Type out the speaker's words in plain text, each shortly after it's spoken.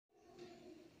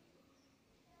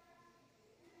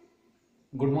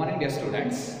Good morning, dear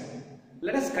students.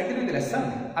 Let us continue the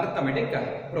lesson Arithmetic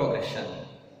Progression.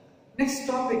 Next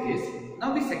topic is,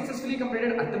 now we successfully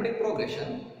completed Arithmetic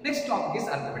Progression. Next topic is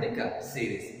Arithmetic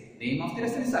Series. Name of the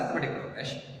lesson is Arithmetic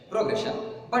Progression.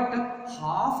 But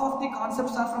half of the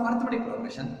concepts are from Arithmetic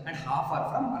Progression and half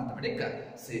are from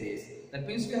Arithmetic Series. That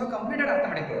means we have completed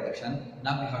Arithmetic Progression.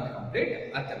 Now we have to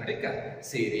complete Arithmetic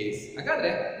Series.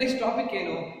 Okay, next topic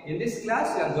in this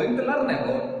class we are going to learn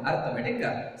about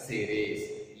Arithmetic Series.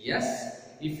 Yes.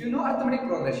 If you know arithmetic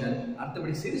progression,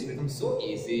 arithmetic series becomes so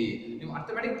easy. You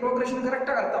arithmetic progression correct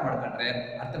ಆಗಿ ಅರ್ಥ ಮಾಡ್ಕೊಂಡ್ರೆ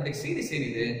arithmetic series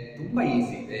ಏನಿದೆ ತುಂಬಾ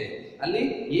easy ಇದೆ. ಅಲ್ಲಿ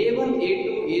A1, A2,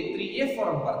 A3, A4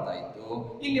 ಅಂತ ಬರ್ತಾ ಇತ್ತು.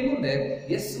 ಇಲ್ಲಿ ಮುಂದೆ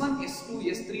S1, S2,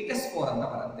 S3, S4 ಅಂತ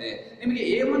ಬರುತ್ತೆ. ನಿಮಗೆ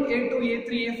A1, A2, A3,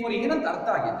 A4 ಏನಂತ ಅರ್ಥ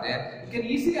ಆಗಿದ್ರೆ you can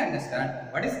easily understand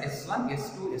what is S1,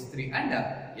 S2, S3 and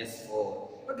S4.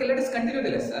 Okay, let us continue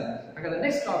the lesson. Okay, the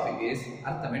next topic is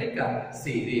arithmetic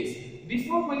series.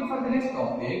 Before going for the next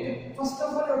topic, first of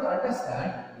all, you have to understand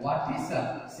what is a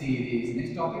series.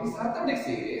 Next topic is arithmetic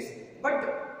series, but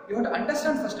you have to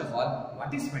understand first of all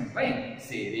what is meant by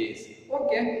series.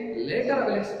 Okay, later I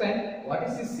will explain what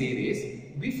is this series.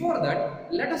 Before that,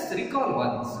 let us recall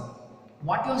once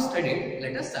what you have studied.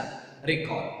 Let us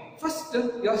recall. First,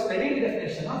 you have studied the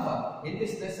definition of in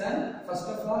this lesson. First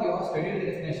of all, you have studied the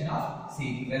definition of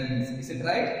sequence. Is it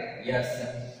right? Yes.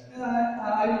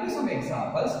 I will give some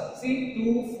examples. See,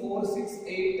 2, 4, 6,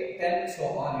 8, 10, so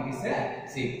on. It is a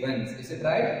sequence. Is it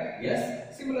right? Yes.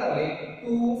 Similarly,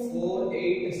 2, 4,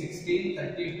 8, 16,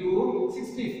 32,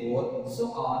 64, so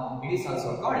on. It is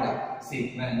also called a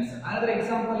sequence. Another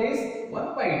example is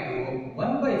 1 by 2,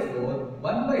 1 by 4,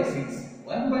 1 by 6,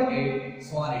 1 by 8,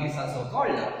 so on. It is also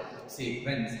called a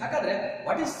sequence.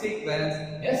 What is sequence?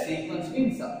 A sequence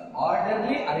means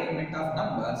orderly arrangement of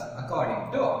numbers according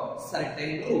to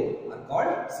certain rule are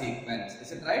called sequence.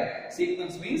 Is it right?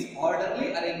 Sequence means orderly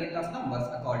arrangement of numbers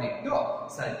according to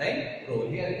certain rule.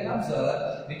 Here you can observe,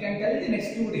 we can tell the next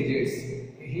two digits.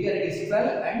 Here it is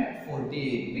 12 and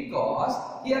 14 because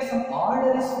here some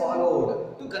order is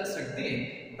followed to construct the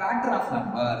pattern of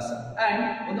numbers, and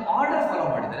when the order follow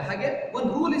ಮಾಡಿದರೆ ಹಾಗೆ one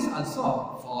rule is also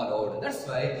followed. That's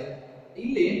why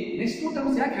ಇಲ್ಲಿ next two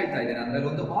terms ಯಾಕೆ ಹೇಳ್ತಾ ಇದ್ದೇನೆ ಅಂದ್ರೆ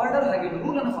ಒಂದು order ಹಾಗೆ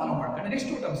rule ಅನ್ನು ಫಾಲೋ ಮಾಡ್ಕೊಂಡು ನೆಕ್ಸ್ಟ್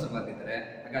ಟೂ ಟರ್ಮ್ಸ್ ಬರ್ತಿದ್ದಾರೆ.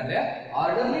 ಹಾಗಾದ್ರೆ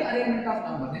orderly arrangement of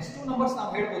number next two numbers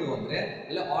ನಾವು ಹೇಳ್ಬೋದು ಅಂದ್ರೆ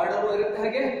ಎಲ್ಲ ಆರ್ಡರ್ ಇರುತ್ತೆ,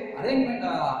 ಹಾಗೆ arrangement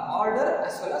order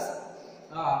as well as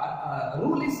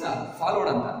rule is followed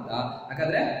ಅಂತ ಅರ್ಥ.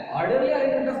 ಹಾಗಾದ್ರೆ orderly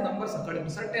arrangement of numbers according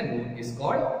to certain rule is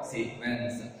called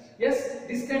sequence. Yes,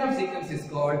 this kind of sequence is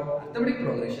called arithmetic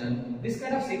progression. This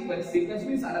kind of sequence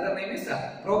means another name is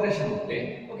progression only.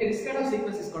 Okay, this kind of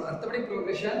sequence is called arithmetic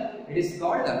progression. It is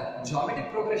called geometric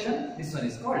progression. This one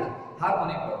is called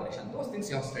harmonic progression. Those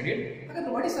things you have studied. Okay,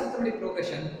 what is arithmetic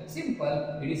progression? Simple.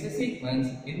 It is a sequence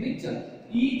in which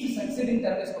each succeeding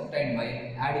term is obtained by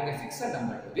adding a fixed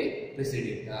number to the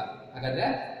preceding term. ಹಾಗಾದ್ರೆ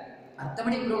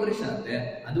arithmetic progression ಅಂದ್ರೆ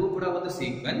ಅದು ಕೂಡ ಒಂದು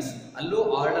sequence, ಅಲ್ಲೂ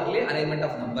orderly arrangement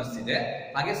of numbers ಇದೆ,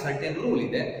 ಹಾಗೆ certain rule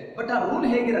ಇದೆ. But ಆ ರೂಲ್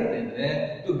ಹೇಗಿರುತ್ತೆ ಅಂದ್ರೆ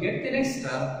to get the next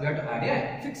term you have to add A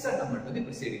fixed number two the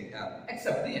preceding term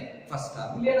accept the first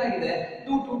term. ಇಲ್ಲಿ ಏನಾಗಿದೆ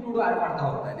 2 2 2 ಆಡ್ ಮಾಡ್ತಾ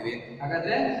ಹೋಗ್ತಾ ಇದೀವಿ.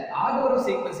 ಹಾಗಾದ್ರೆ ಆಗ ಬರೋ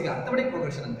ಸೀಕ್ವೆನ್ಸ್ ಗೆ ಅರ್ಥಮೆಟಿಕ್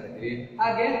ಪ್ರೋಗ್ರೆಷನ್ ಅಂತ ಕರೀತೀವಿ.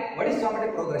 ಹಾಗೆ what is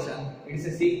geometric progression? It is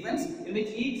A sequence in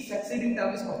which each succeeding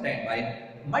term is obtained by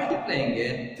multiplying A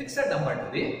fixed number two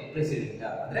the preceding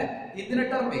term. ಅಂದ್ರೆ ಹಿಂದಿನ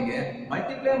ಟರ್ಮಿಗೆ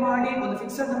ಮಲ್ಟಿಪ್ಲೈ ಮಾಡಿ ಒಂದು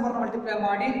ಫಿಕ್ಸ್ಡ್ ನಂಬರ್ ಮಲ್ಟಿಪ್ಲೈ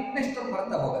ಮಾಡಿ next term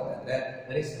ಬರ್ತಾ ಹೋಗುತ್ತೆ. ಅಂದ್ರೆ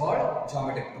that is called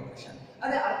geometric progression.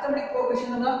 ಅದೇ arithmetic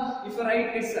progression ಅನ್ನ if you right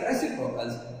it's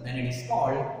reciprocals then it is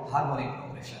called harmonic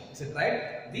progression. Is it right?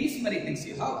 These many things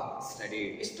you have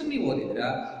studied. ಇಷ್ಟು ನೀವು ಓದಿದ್ರ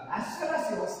as well as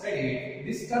you have studied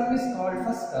this term is called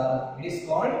first term, it is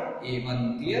called A1.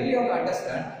 Clearly you have to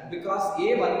understand because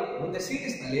A1 ಒಂದು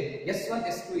series ನಲ್ಲಿ S1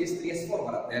 S2 S3 S4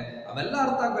 ಬರುತ್ತೆ. ಅವೆಲ್ಲ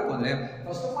ಅರ್ಥ ಆಗಬೇಕು ಅಂದ್ರೆ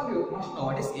first of all you must know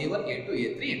what is A1 A2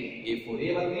 A3 A4.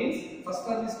 A1 means first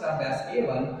term is termed as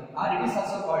A1 or it is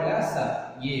also called as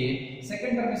A.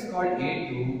 Second term is called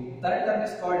A2. Third term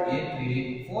is called A3,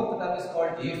 fourth term is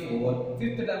called A4,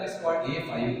 fifth term is called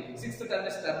A5, sixth term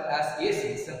is termed as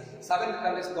A6, seventh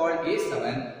term is called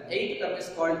A7, eighth term is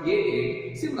called A8.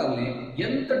 Similarly,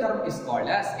 nth term is called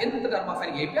as nth term of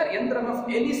an APR, nth term of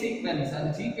any sequence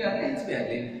and GPR and HPR.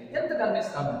 Nth term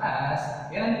is termed as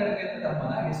nth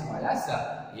term is called as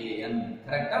AN.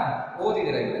 Correct?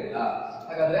 ಓದಿದಿರ ಇದೆಲ್ಲ.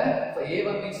 ಹಾಗಾದ್ರೆ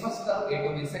A1 means first term, A2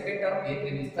 means second term, A3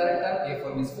 means third term, A4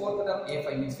 means fourth term, A5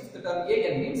 means fifth term,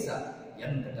 AN means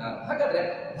nth term. ಹಾಗಾದ್ರೆ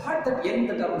what that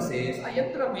nth term says, ಆ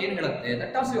nth term ಏನು ಹೇಳುತ್ತೆ?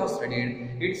 That also you have studied.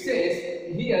 It says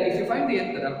here if you find the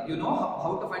nth term, you know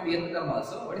how to find the nth term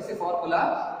also. What is the formula?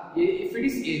 If it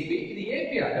is AP, the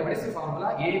AP, what is the formula?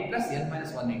 A plus n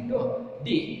minus 1 into D.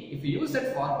 If you use that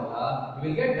formula, you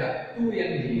will get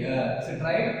 2n here. Is it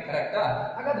right? Correct?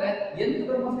 ಹಾಗಾದ್ರೆ nth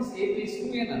term of this AP is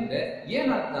 2n ಅಂದ್ರೆ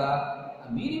ಏನರ್ಥ?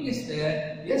 Meaning is there,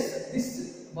 yes, this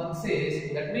one says,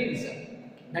 that means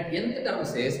that nth term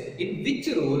says in which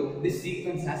rule this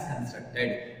sequence has constructed.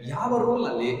 ಯಾವ rule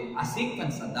ಅಲ್ಲಿ ಆ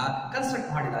sequence ಅನ್ನ construct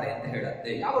ಮಾಡಿದ್ದಾರೆ ಅಂತ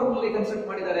ಹೇಳುತ್ತೆ. ಯಾವ ರೂಲ್ ಅಲ್ಲಿ ಕನ್ಸ್ಟ್ರಕ್ಟ್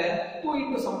ಮಾಡಿದ್ದಾರೆ? 2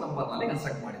 into some number ನಲ್ಲಿ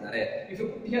ಕನ್ಸ್ಟ್ರಕ್ಟ್ ಮಾಡಿದ್ದಾರೆ. If you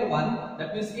put here 1, that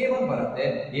means a1 ಬರುತ್ತೆ.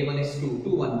 a1 is 2,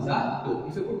 2 1s are 2.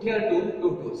 If you put here 2,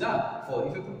 2 2s are 4.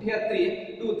 If you put here 3,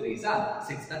 2 3s are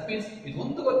 6. That means ಇದು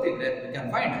ಒಂದು ಗೊತ್ತಿದ್ರೆ you can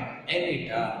find any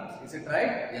term. Is it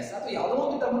right? Yes. ಅಥವಾ ಯಾವುದೋ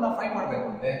ಒಂದು term ಅನ್ನು find ಮಾಡಬೇಕು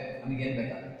ಅಂದ್ರೆ ನಮಗೆ ಏನು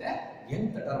ಬೇಕಾಗುತ್ತೆ?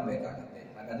 nth ಟರ್ಮ್ ಬೇಕಾಗುತ್ತೆ.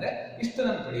 ಹಾಗಾದ್ರೆ ಇಷ್ಟು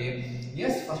ನೆನಪಿಡಿ.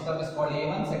 Yes, first term is called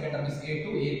a1, second term is a2,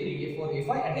 a3, a4,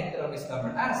 a5 and nth term is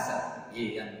termed as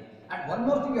an. And one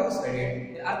more thing we have studied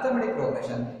in arithmetic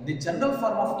progression, the general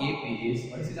form of AP is,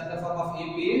 what is the general form of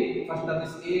AP? First term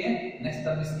is a, next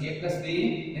term is a plus b,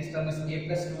 next term is a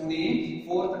plus 2d,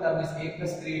 fourth term is a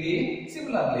plus 3d.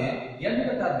 Similarly,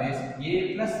 nth term is a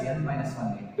plus n minus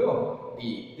 1 into d.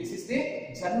 This is the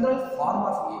general form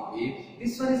of AP.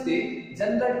 This one is the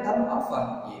general term of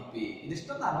AP.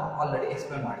 Idishtu ನಾನು already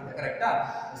explain ಮಾಡಿದ್ದೆ. ಕರೆಕ್ಟಾ?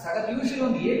 ಹಾಗಾದ್ರೆ usually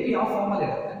ಒಂದು AP ಯಾವ form ಅಲ್ಲಿ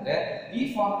ಇರುತ್ತೆ ಅಂದ್ರೆ ಈ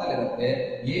ಫಾರ್ಮ್ ನಲ್ಲಿ ಇರುತ್ತೆ.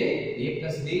 a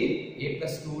plus d, a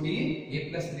plus 2d, a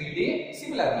plus 3d.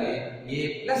 Similarly, a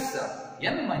plus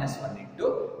n minus 1 into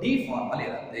d form ಅಲ್ಲಿ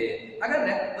ಇರುತ್ತೆ.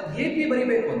 ಹಾಗಾದ್ರೆ ಒಂದು AP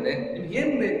ಬರಿಬೇಕು ಅಂದ್ರೆ ನಿಮ್ಗೆ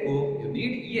ಏನು ಬೇಕು? You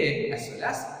need a as well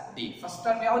as d. First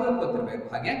term ಯಾವುದು ಅಂತ ಗೊತ್ತಿರಬೇಕು.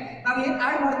 ಹಾಗೆ ನಾವು ಏನು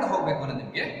ಆಡ್ ಮಾಡ್ತಾ ಹೋಗಬೇಕು ಅನ್ನೋದು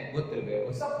ನಿಮಗೆ ಗೊತ್ತಿರಬೇಕು.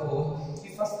 ಸಪೋಸ್ ಈ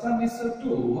first term is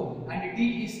 2 and d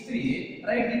is 3,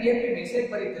 right? The AP means ಹೇಗೆ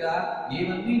ಬರೀತೀರಾ?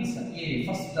 a1 means a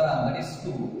first term, that is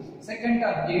 2. Second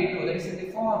term a2, that is in the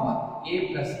form a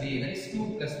plus d, that is 2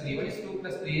 plus 3. What is 2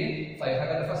 plus 3? 5.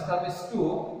 ಹಾಗಾದ್ರೆ first term is 2,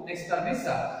 next term is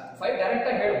 5. Direct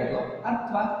ಆಗಿ ಹೇಳ್ಬೋದು.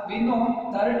 ಅಥವಾ we know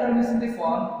third term is in the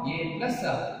form a plus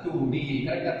 2d.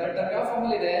 Correct? Third term ಯಾವ form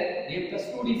ಅಲ್ಲಿ ಇದೆ? a plus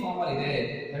 2d form ಅಲ್ಲಿ ಇದೆ.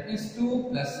 That means 2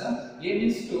 plus a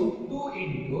means 2, 2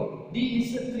 into d is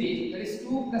 3, that is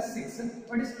 2 plus 6.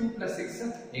 What is 2 plus 6?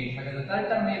 8. ಹಾಗಾದ್ರೆ third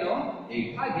term ಏನು? 8.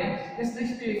 ಹಾಗೆ next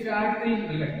if you add 3 you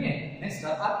will get me next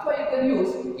term. ಅಥವಾ you can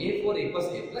use a4 equals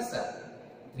a plus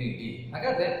 3d.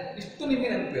 ಹಾಗಾದ್ರೆ ಇಷ್ಟು ನಿಮಗೆ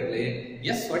ನೆನಪಿರಲಿ.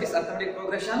 Yes, what is arithmetic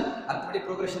progression? Arithmetic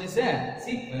progression is a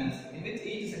sequence in which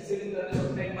each succeeding term is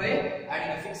obtained by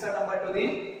adding a fixed number to the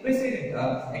preceding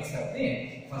term except the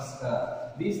first term.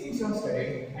 These things you have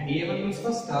studied, and a1 means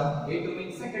first term, a2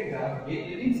 means second term, a3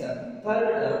 means third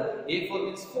term, a4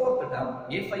 means fourth term,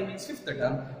 a5 means fifth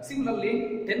term. Similarly,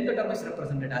 10th term is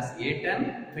represented as a10,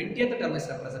 20th term is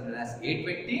represented as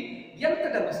a20, nth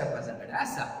term is represented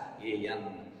as an.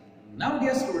 Now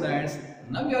dear students,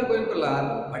 now we are going to learn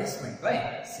what is meant by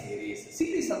series.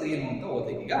 Series ಅಂದ್ರೆ ಏನು ಅಂತ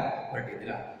ಓದಲಿಕ್ಕೆ ಈಗ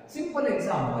ಹೊರಟಿದ್ದೀರಾ. Simple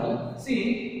example, see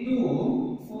 2,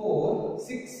 4,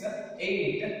 6,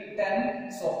 8, 10,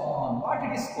 so on. What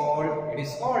it is called? It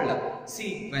is called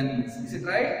sequence. Is it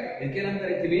right? ಇದಕ್ಕೆ ಏನಂತ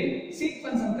ಕರೀತೀವಿ?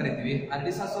 Sequence ಅಂತ ಕರೀತೀವಿ. And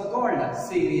this is also called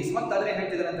series. ಮತ್ತೆ ಅದನ್ನ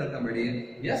ಹೇಳ್ತಿದ್ದಾರೆ ಅಂತ ಹೇಳ್ಕೊಂಬೇಡಿ.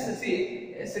 Yes, see,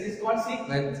 yes, it is called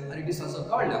sequence and it is also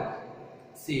called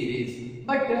series.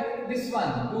 But this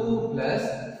one 2 plus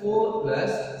 4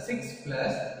 plus 6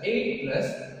 plus 8 plus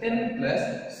 10 plus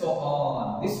so on,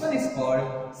 this one is called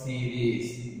series.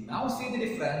 Now see the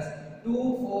difference. 2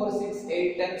 4 6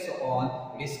 8 10 so on,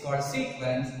 it is called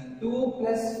sequence. 2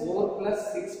 plus 4 plus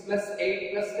 6 plus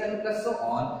 8 plus 10 plus so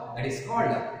on, that is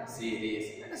called series.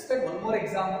 Let us take one more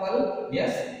example.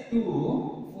 Yes, 2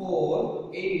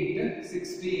 4 8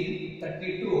 16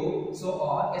 32 so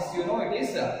on. As you know, it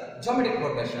is geometric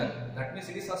progression. That means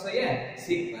it is also a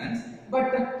sequence.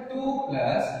 But 2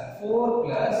 plus 4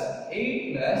 plus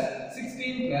 8 plus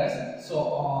 16 plus so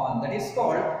on, that is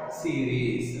called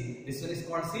series. This one is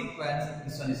called sequence,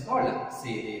 this one is called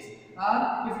series.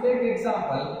 If you take the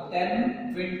example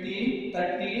 10, 20,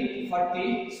 30,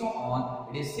 40 so on,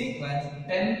 it is sequence.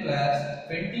 10 plus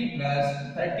 20 plus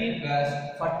 30 plus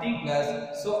 40 plus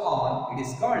so on, it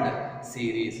is called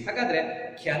series. ಹಾಗಾದ್ರೆ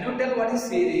can you tell what is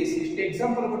series? ಇಷ್ಟು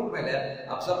example ಕೊಟ್ಟ ಮೇಲೆ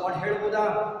observe ಮಾಡಿ ಹೇಳ್ಬೋದಾ?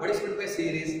 What is meant by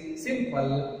series? Simple.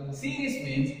 Series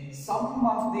means sum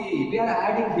of the, we are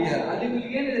adding here. ಅಲ್ಲಿ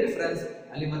ಏನಿದೆ difference?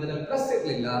 ಅಲ್ಲಿ ಮಧ್ಯದಲ್ಲಿ ಪ್ಲಸ್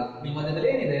ಇರಲಿಲ್ಲ, ನಿಮ್ಮ ಮಧ್ಯದಲ್ಲಿ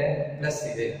ಏನಿದೆ? ಪ್ಲಸ್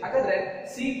ಇದೆ. ಹಾಗಾದ್ರೆ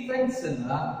ಸೀಕ್ವೆನ್ಸ್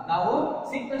ಅನ್ನ ನಾವು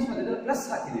ಸೀಕ್ವೆನ್ಸ್ ಮಧ್ಯದಲ್ಲಿ ಪ್ಲಸ್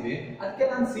ಹಾಕಿದೀವಿ, ಅದಕ್ಕೆ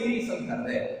ನಾನು ಸೀರೀಸ್ ಅಂತ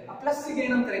ಕರೆದೆ. ಆ ಪ್ಲಸ್ ಗೆ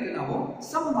ಏನಂತ ಕರೀತೀವಿ ನಾವು?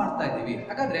 ಸಮ್ ಮಾಡ್ತಾ ಇದ್ದೀವಿ.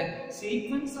 ಹಾಗಾದ್ರೆ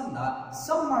ಸೀಕ್ವೆನ್ಸ್ ಅನ್ನ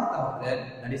ಸಮ್ ಮಾಡ್ತಾ ಹೋದ್ರೆ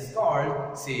ದಟ್ ಇಸ್ ಕಾಲ್ಡ್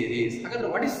ಸೀರೀಸ್. ಹಾಗಾದ್ರೆ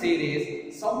what is series?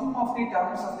 Some of the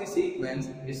terms of the sequence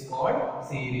is called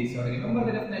series. So remember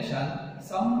the definition.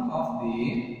 Sum of the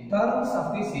terms of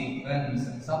the sequence.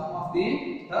 Sum of the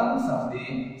terms of the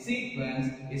sequence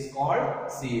is called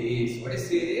series. What is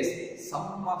series? Sum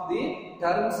of the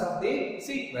terms of the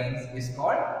sequence is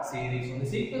called series. ಒಂದು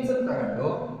sequence ಅನ್ನು ತಗೊಂಡು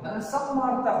ಅದನ್ನ sum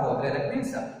ಮಾಡ್ತಾ ಹೋದ್ರೆ, that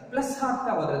means plus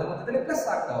ಹಾಕ್ತಾ ಹೋದ್ರೆ, ಅದರ ಮಧ್ಯದಲ್ಲಿ plus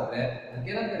ಹಾಕ್ತಾ ಹೋದ್ರೆ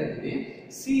ಅದಕ್ಕೆ ಏನಂತ ಕರೀತೀವಿ?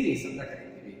 series ಅಂತ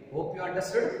ಕರೀತೀವಿ. Hope you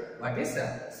understood what is a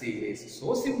series.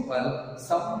 So simple.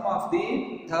 Sum of the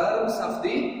terms of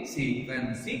the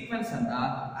sequence. Sequence ಅನ್ನ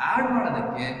add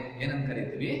ಮಾಡೋದಕ್ಕೆ ಏನಂತ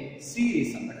ಕರೀತೀವಿ?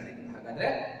 series ಅಂತ ಕರೀತೀವಿ. ಹಾಗಾದ್ರೆ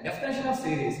definition of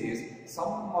series is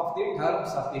sum of the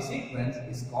terms of the sequence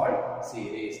is called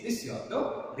series. This you have to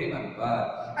remember.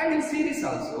 And in series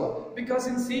also, because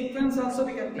in sequence also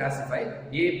we can classify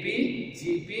AP,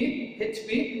 GP, HP,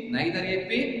 neither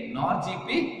AP nor GP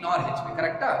nor HP.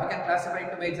 Correct? We can classify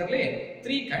into majorly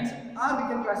 3 kinds, or we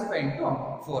can classify into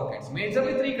 4 kinds.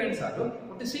 Majorly 3 kinds are.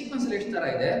 But sequence ಎಷ್ಟು ತರ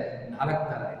ಇದೆ? 4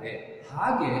 ತರ ಇದೆ.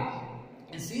 ಹಾಗೆ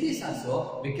in series also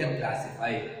we can classify.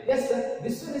 Yes,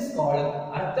 this one is called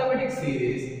arithmetic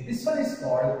series. This one is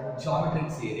called geometric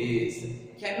series.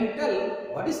 Can you tell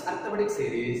what is arithmetic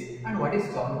series and what is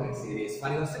geometric series? For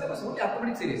your syllabus only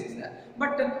arithmetic series is there.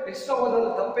 But extra overall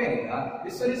tappeniga.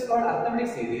 This one is called arithmetic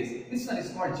series. This one is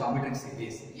called geometric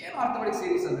series. ಏನು arithmetic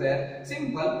series ಅಂದ್ರೆ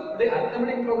simple.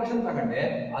 arithmetic progression ತಗೊಂಡೆ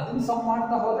ಅದನ್ನ sum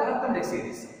ಮಾಡ್ತಾ ಹೋದ್ರೆ arithmetic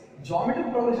series. Geometric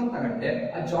progression ತಗೊಂಡೆ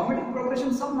ಆ geometric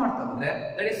progression sum ಮಾಡ್ತಾ ಹೋದ್ರೆ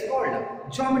that is called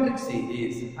geometric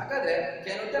series. ಹಾಗಾದ್ರೆ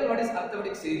can you tell what is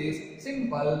arithmetic series?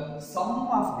 Simple. Sum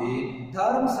of the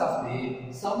terms of the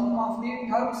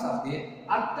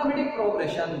arithmetic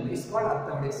progression is called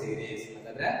arithmetic series.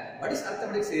 ಹಾಗಾದ್ರೆ what is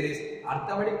arithmetic series?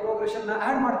 arithmetic progression ನ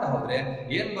add ಮಾಡ್ತಾ ಹೋದ್ರೆ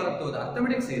ಏನು ಬರುತ್ತೋ ಅದು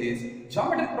arithmetic series.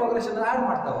 geometric progression ನ add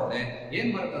ಮಾಡ್ತಾ ಹೋದ್ರೆ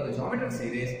ಏನು ಬರುತ್ತೋ ಅದು geometric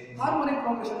series. harmonic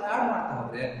progression ನ ಆಡ್ ಮಾಡ್ತಾ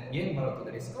ಹೋದ್ರೆ ಏನು ಬರುತ್ತೋ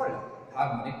that is called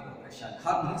harmonic progression,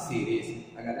 harmonic series.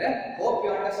 Hagadre hope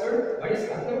you understood what is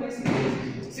arithmetic series.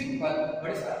 Simple. What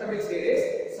is arithmetic series?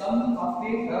 Sum of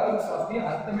the terms of the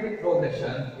arithmetic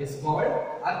progression is called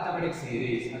arithmetic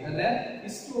series. Hagadre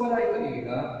istu varayu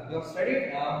iga you have studied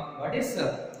now what is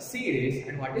series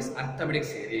and what is arithmetic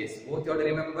series. Both you have to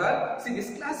remember. See, this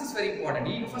class is very important.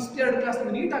 Ee first year class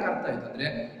niಮಗೆ ನೀಟಾಗಿ ಅರ್ಥ ಆಯ್ತು ಅಂದ್ರೆ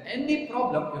any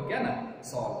problem you can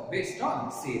solve based on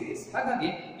series. ಹಾಗಾಗಿ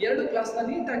ಎರಡು class ನ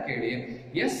ನೀಟಾಗಿ ಕೇಳಿ.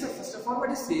 Yes, first of all,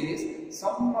 what is series?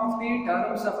 Sum of the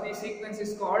terms of the sequence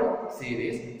is called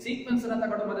series. Sequence ಅನ್ನು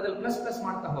ತಗೊಂಡು ಮಧ್ಯದಲ್ಲಿ ಪ್ಲಸ್ ಪ್ಲಸ್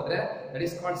ಮಾಡ್ತಾ ಹೋದ್ರೆ that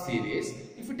is called series.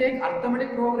 If you take arithmetic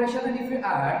progression and if you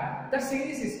add, that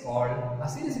series is called, a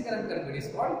series is called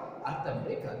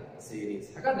arithmetic series.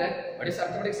 ಹಾಗಾದ್ರೆ what is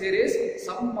arithmetic series?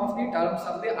 Sum of the terms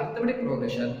of the arithmetic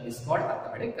progression is called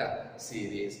arithmetic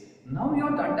series. Now you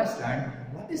have to understand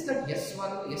what is that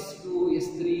S1, S2,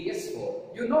 S3, S4.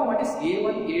 You know what is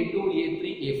A1, A2, A3,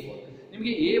 A4.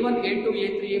 ನಿಮಗೆ A1, A2,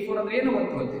 A3, A4 ಅಂದ್ರೆ ಏನು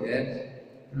ಗೊತ್ತಿದೆ?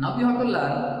 Now you have to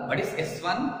learn what is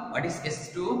S1, what is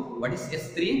S2, what is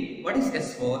S3, what is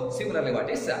S4. Similarly, what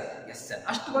is Sn.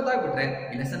 ಅಷ್ಟು ಗೊತ್ತಾಗ್ಬಿಟ್ರೆ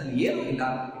ಈ lesson ಅಲ್ಲಿ ಏನೂ ಇಲ್ಲ.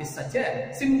 It is such a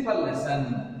simple lesson.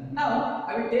 Now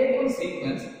I will take one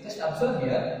sequence. Just observe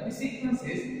here. The sequence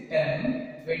is 10,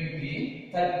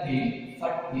 20, 30,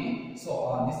 40, so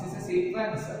on. This is a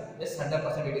sequence. Yes,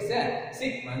 100% it is a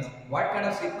sequence. What kind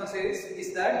of sequence is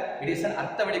that? It is an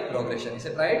arithmetic progression. Is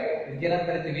it right? ಇದಕ್ಕೆ ಏನಂತ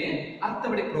ಕರೀತೀವಿ?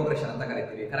 arithmetic progression ಅಂತ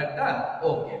ಕರೀತೀವಿ. ಕರೆಕ್ಟಾ?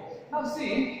 Okay. Now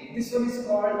see, this one is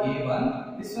called A1,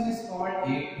 this one is called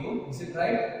A2. Is it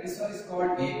right? This one is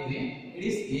called A3. It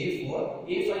is A4.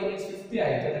 A5 means 50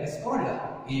 item. That is called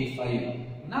A5.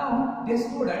 Now, dear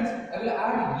students, I will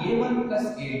add A1 plus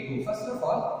A2. First of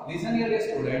all, listen here, dear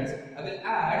students. I will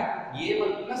add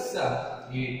A1 plus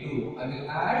A2. I will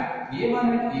add A1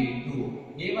 and A2.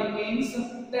 A1 means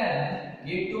 10,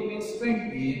 A2 means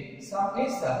 20, sum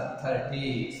is 30.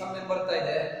 Sum ಏನು ಬರ್ತಾ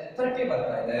ಇದೆ? 30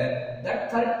 ಬರ್ತಾ ಇದೆ. That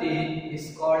 30 is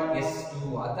called S2.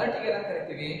 ಆ 30 ಗೆ ಏನು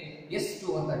ಕರೀತೀವಿ? S2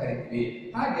 ಅಂತ ಕರೀತೀವಿ.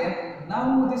 ಹಾಗೆ now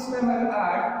this time I will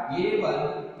add A1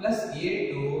 plus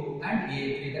A2 and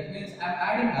A3. That means I am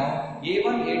adding now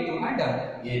A1, A2 and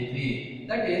A3.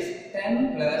 That is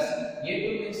 10 plus A2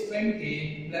 means 20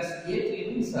 plus A3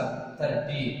 means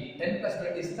 30. 10 plus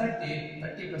 20 is 30.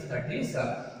 30 plus 30 is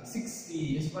 60.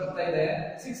 ಎಷ್ಟು ಬರ್ತಾ ಇದೆ?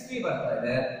 60 ಬರ್ತಾ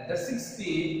ಇದೆ. The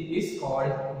 60 is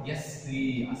called S3.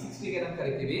 ಆ 60 ಗೆ ಏನು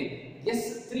ಕರೀತೀವಿ?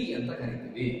 S3 ಅಂತ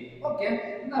ಕರೀತೀವಿ. Okay.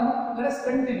 Now let us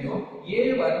continue.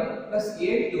 A1 plus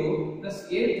A2 plus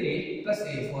A3 plus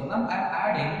A4. Now I am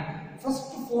adding first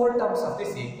 4 terms of the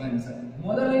sequence.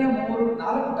 ಮೊದಲನೆಯ 4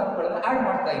 ಟರ್ಮ್ಗಳನ್ನು ಆಡ್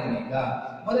ಮಾಡ್ತಾ ಇದ್ದೀನಿ ಈಗ.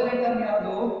 ಮೊದಲನೇ ಟರ್ಮ್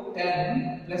ಯಾವುದು? 10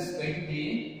 plus 20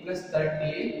 plus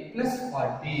 30 plus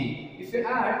 40. If you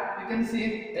add, you can see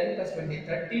 10 plus 20,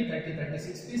 30, 30, 30,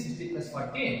 60, 60 plus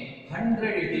 40,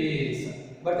 100 it is.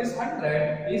 But this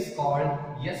 100 is called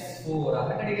S4.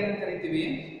 100 ಗೆ ಏನು ಕರೀತೀವಿ?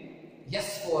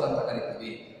 S4 ಅಂತ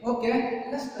ಕರೀತೀವಿ. Okay,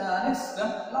 next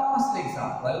last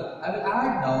example. I will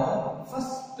add now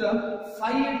first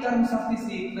 5 terms of the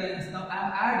sequence. Now I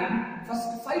am adding first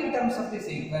 5 terms of the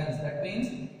sequence. That means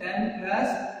 10 plus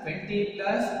 20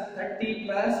 plus 30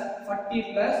 plus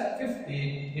 40 plus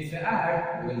 50. If you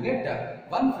add, you will get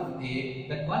 150.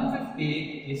 That 150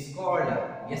 is called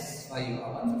S5.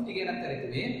 150 ಗೆ ಏನಂತ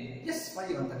ಕರೀತೀವಿ? S5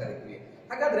 ಅಂತ ಕರೀತೀವಿ.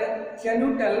 ಹಾಗಾದ್ರೆ can you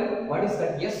tell what is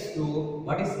that S2,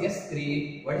 what is S3,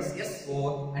 what is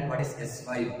S4 and what is S5?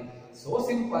 So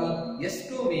simple.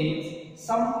 S2 means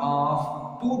sum of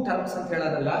two terms ಅಂತ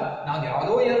ಹೇಳೋದಲ್ಲ. ನಾವು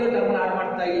ಯಾವುದೋ ಎರಡು ಟರ್ಮ್ ಆಡ್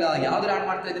ಮಾಡ್ತಾ ಇಲ್ಲ, ಯಾವ್ದು ಆಡ್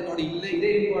ಮಾಡ್ತಾ ಇದ್ದೀವಿ ನೋಡಿ, ಇಲ್ಲೇ ಇದೆ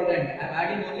important. I am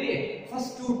adding only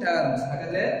first two terms.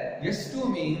 ಹಾಗಾದ್ರೆ S2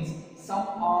 means sum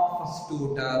of first two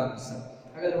terms.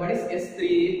 ಹಾಗಾದ್ರೆ what is S3?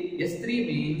 S3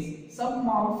 means sum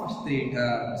of first three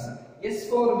terms.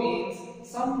 S4 means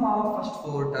sum of first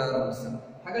four terms.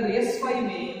 ಹಾಗಾದ್ರೆ S5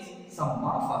 means sum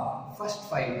of first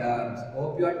 5 terms.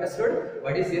 Hope you understood.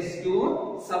 What is S2?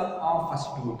 Sum of first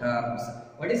two terms.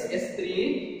 What is S3?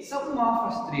 Sum of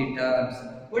first three terms.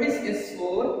 What is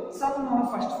S4? Sum of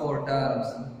first four terms.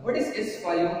 What is S5?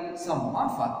 Sum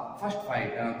of first 5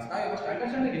 terms. Now you must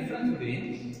understand the difference between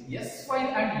S5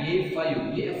 and A5.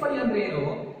 A5 ಅಂದ್ರೆ ಏನು?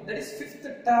 That is fifth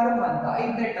term ಅಂತ,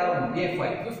 ಐದನೇ term A5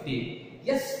 50.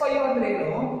 S5 ಅಂದ್ರೆ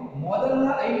ಏನು? ಮೊದಲ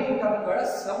 5 ಟರ್ಮ್ಗಳ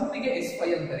ಸಮ್ಮಿಗೆ S5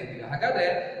 ಅಂತ ಕರೀತೀವಿ. ಹಾಗಾದ್ರೆ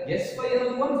S5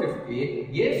 ಅನ್ನೋದು 150,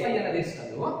 A5 ಅನ್ನೋದು ಎಷ್ಟು?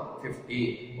 50.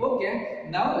 Okay,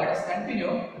 now let us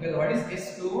continue. What is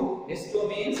S2? S2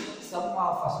 means sum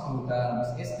of first two terms.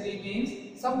 S3 means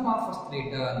sum of first three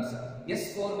terms.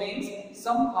 S4 means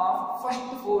sum of first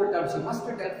four terms. You must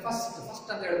tell first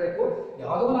ಅಂತ ಹೇಳಬೇಕು.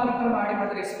 ಯಾವುದೋ 4 term add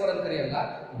ಮಾಡಿದ್ರೆ S4 ಅಂತ ಕರೆಯಲ್ಲ,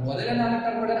 ಮೊದಲ 4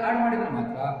 ಟರ್ಮ್ಗಳನ್ನು add ಮಾಡಿದ್ರೆ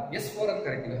ಮಾತ್ರ S4 ಅಂತ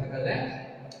ಕರೀತೀವಿ. ಹಾಗಾದ್ರೆ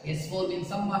S4 means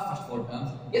sum of first four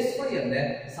terms. S5 ಅಂದ್ರೆ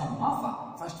sum of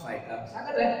first 5 terms.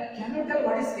 ಹಾಗಾದ್ರೆ can you tell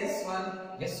what is S1?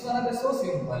 S1 ಅಂದ್ರೆ so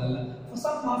simple.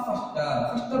 Sum of first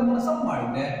term ಅನ್ನು sum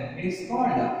ಮಾಡಿದ್ರೆ it is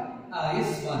called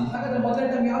S1. ಹಾಗಾದ್ರೆ ಮೊದಲ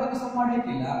ಟರ್ಮ್ ಯಾವುದಕ್ಕೂ sum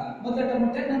ಮಾಡಲಿಕ್ಕಿಲ್ಲ, ಮೊದಲ term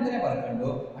 10 ಅಂತಾನೆ ಬರ್ಕೊಂಡು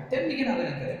ಆ 10 ಗೆ ನಾವು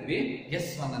ಏನು ಕರೀತೀವಿ?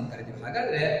 S1 ಅಂತ ಕರೀತೀವಿ.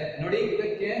 ಹಾಗಾದ್ರೆ ನೋಡಿ,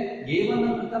 ಇದಕ್ಕೆ A1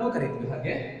 ಅಂತಾನೂ ಕರೀತೀವಿ,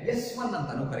 ಹಾಗೆ S1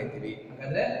 ಅಂತಾನೂ ಕರೀತೀವಿ.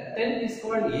 ಹಾಗಾದ್ರೆ 10 is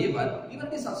called A1, even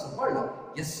is also called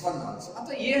S1 also.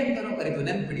 ಅಥವಾ A ಅಂತಾನೂ ಕರೀತೀವಿ,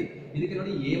 ನೆನ್ಪಿಡಿ. ಇದಕ್ಕೆ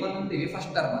ನೋಡಿ A1 ಅಂತೀವಿ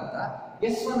ಫಸ್ಟ್ ಟರ್ಮ್ ಅಂತ,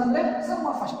 S1 ಅಂದ್ರೆ ಸಮ್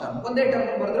ಆಫ್ ಫಸ್ಟ್ ಟರ್ಮ್. ಒಂದೇ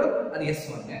ಟರ್ಮ್ ಬರೆದ್ರು ಅದು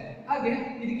S1. ಹಾಗೆ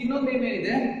ಇದಕ್ಕೆ ಇನ್ನೊಂದು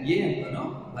ಏನಿದೆ A ಅಂತಾನೂ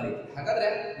ಬರೀತೀವಿ. ಹಾಗಾದ್ರೆ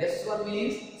S1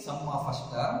 means sum of first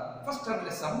term. First term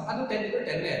ಇದೆ ಸಮ್, ಅದು 10 ಇದ್ರೆ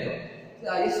 10 ಅದು.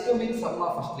 S2 means sum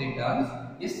of first three terms.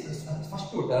 First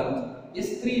two terms.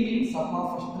 S3 means sum of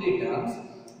first three terms.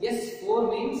 S4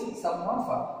 means sum of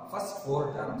first four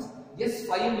terms.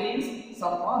 S5 means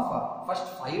sum of first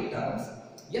 5 terms.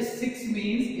 S6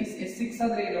 means S6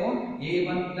 ಅಂದ್ರೆ ಏನು?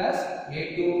 A1 plus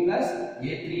A2 plus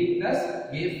A3 plus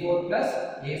A4 plus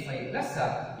A5 plus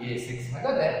A6.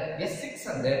 ಹಾಗಾದ್ರೆ S6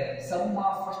 ಅಂದ್ರೆ sum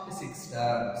of first 6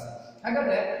 terms.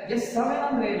 ಹಾಗಾದ್ರೆ S7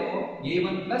 ಅಂದ್ರೆ ಏನು?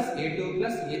 A1 plus A2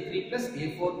 plus A3 plus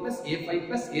A4 plus A5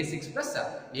 plus A6 plus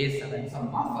A7, sum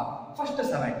of first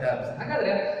 7 terms.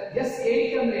 ಹಾಗಾದ್ರೆ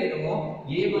S8 ಅಂದ್ರೆ ಏನು?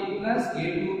 A1 plus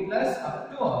A2 plus up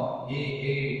to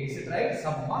A8. Is it right?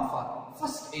 Sum of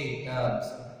first 8 terms.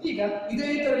 ಈಗ ಇದೇ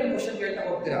ತರ ನೀವು question ಕೇಳ್ತಾ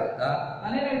ಹೋಗ್ತೀರಾ ಅಂತ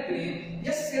ನಾನೇನ್ ಹೇಳ್ತೀನಿ,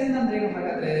 Sn ಅಂದ್ರೆ ಏನು?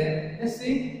 ಹಾಗಾದ್ರೆ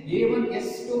A1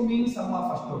 S2 means sum of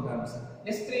first two terms.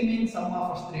 S3 means sum of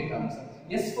first three terms.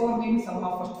 S4 means sum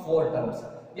of first four terms.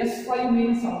 S5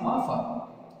 means sum of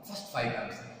first 5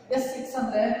 terms. S6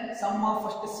 ಅಂದ್ರೆ sum of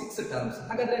first 6 terms.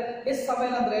 ಹಾಗಾದ್ರೆ S7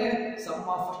 ಅಂದ್ರೆ sum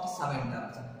of first 7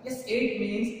 terms. S8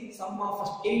 means sum of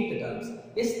first 8 terms.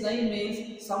 S9 means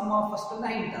sum of first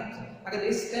 9 terms. ಹಾಗಾದ್ರೆ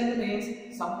S10 means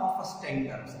sum of first 10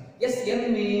 terms. Sn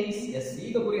means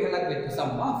ಈಗ ಗುರಿ ಹೇಳಬೇಕು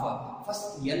sum of first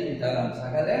n terms.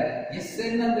 ಹಾಗಾದ್ರೆ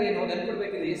Sn ಅಂದ್ರೆ ಏನು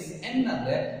ನೆನಪಿಡಬೇಕಿದೆ. Sn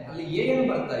ಅಂದ್ರೆ ಅಲ್ಲಿ an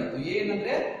ಬರ್ತಾ ಇತ್ತು, an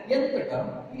ಅಂದ್ರೆ nth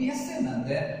ಟರ್ಮ್. ಇಲ್ಲಿ Sn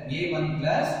ಅಂದ್ರೆ A1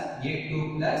 plus A2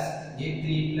 plus A3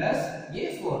 plus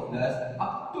A4 plus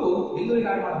up to ಇಲ್ಲಿಗೆ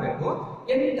ಆಡ್ ಮಾಡಬೇಕು,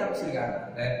 n ಟರ್ಮ್ಸ್ ಗೆ ಆಡ್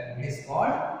ಮಾಡಿದ್ರೆ ಇಟ್ ಇಸ್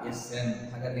ಕಾಲ್ಡ್ Sn.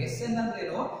 ಹಾಗಾದ್ರೆ Sn ಅಂದ್ರೆ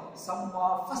ಏನು? Some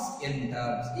of first n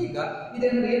terms. ಈಗ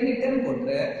ಇದೇನಂದ್ರೆ n ಗೆ 10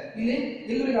 ಕೊಟ್ರೆ ಇಲ್ಲಿ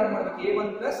ಇಲ್ಲಿಗೆ ಆಡ್ ಮಾಡಬೇಕು A1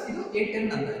 plus ಇದು A10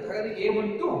 ಅಂತ ಆಯ್ತು. ಹಾಗಾದ್ರೆ A1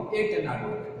 to A10 ಆಡ್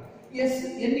ಮಾಡಬೇಕು.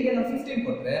 n ಗೆ ನಾವು 15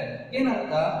 ಕೊಟ್ರೆ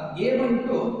ಏನಂತ? A1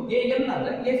 to An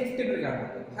ಅಂದ್ರೆ A15 ಗೆ ಆಡ್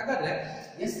ಮಾಡಬೇಕು. ಹಾಗಾದ್ರೆ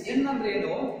Sn ಅಂದ್ರೆ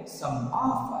ಏನು? Some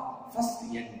of first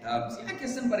n terms. ಯಾಕೆ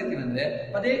Sn ಬರೀತೀವಿ ಅಂದ್ರೆ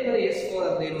ಪದೇ ಪದೇ S4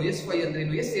 ಅಂದ್ರೆ ಏನು, S5 ಅಂದ್ರೆ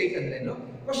ಏನು, S8 ಅಂದ್ರೆ ಏನು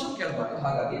ಕ್ವಶನ್ ಕೇಳಬಾರ್ದು.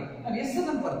 ಹಾಗಾಗಿ ನಾವು Sn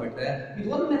ಅಂತ ಬರ್ಬಿಟ್ರೆ ಇದು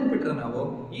ಒಂದು ನೆನ್ಪಿಟ್ರೆ ನಾವು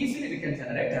easily we can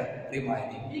generate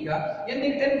remaining. ಈಗ n ಗೆ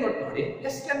 10 ಕೊಟ್ಟು ನೋಡಿ,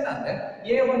 S10 ಅಂದ್ರೆ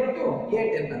A1 to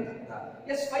A10 ಅಂತ.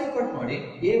 S5 ಕೊಟ್ಟು ನೋಡಿ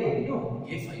A1 to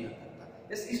A5 ಅಂತ.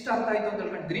 ಎಸ್ ಇಷ್ಟ ಅರ್ಥ ಆಯ್ತು ಅಂತ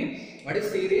ಹೇಳ್ಕೊಂಡ್ರಿ. What is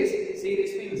series?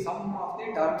 Series means sum of the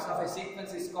terms of a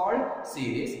sequence is called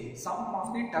series. Sum of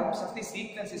the terms of the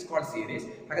sequence is called series.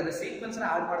 ಹಾಗಾದ್ರೆ sequence ನ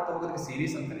add ಮಾಡ್ತಾ ಹೋಗೋದಕ್ಕೆ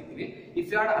series ಅಂತ ಕರೀತೀವಿ. If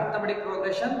you add arithmetic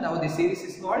progression, ನಾವು the series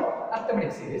is called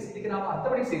arithmetic series. ಈಗ ನಾವು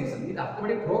arithmetic series ಅಲ್ಲಿ ಇದು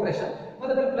ಅರ್ಥಮೆಟಿಕ್ ಪ್ರೋಗ್ರೆಷನ್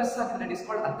ಮಧ್ಯದಲ್ಲಿ ಪ್ಲಸ್ ಹಾಕಿದ್ರೆ it is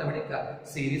called arithmetic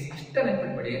series. ಅಷ್ಟೇ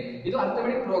ನೆನಪಿಟ್ಬಿಡಿ. ಇದು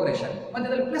ಅರ್ಥಮೆಟಿಕ್ ಪ್ರೋಗ್ರೆಷನ್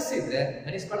ಮಧ್ಯದಲ್ಲಿ ಪ್ಲಸ್ ಇದ್ರೆ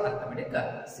that is called arithmetic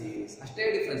series. ಅಷ್ಟೇ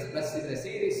ಡಿಫರೆನ್ಸ್. ಪ್ಲಸ್ ಇದ್ರೆ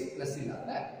ಸೀರೀಸ್, ಪ್ಲಸ್ ಇಲ್ಲ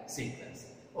ಅಂದ್ರೆ ಸೀಕ್ವೆನ್ಸ್.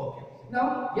 ಓಕೆ, ನಾವು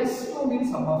S2 means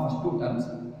sum of first two terms.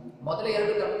 ಮೊದಲ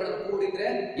ಎರಡು ಟರ್ಮ್ಗಳನ್ನು ಕೂಡಿದ್ರೆ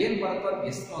ಏನ್ ಬರುತ್ತೋ ಅದು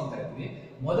S2 ಅಂತ ಕರೀತೀವಿ.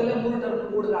 ಮೊದಲ ಮೂರು ಟರ್ಮ್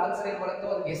ಕೂಡಿದ್ರೆ ಆನ್ಸರ್ ಏನ್ ಬರುತ್ತೋ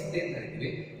ಅದಕ್ಕೆ S3 ಅಂತ ಕರೀತೀವಿ.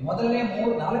 ಮೊದಲನೇ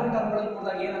ನಾಲ್ಕು ಟರ್ಮ್ಗಳನ್ನು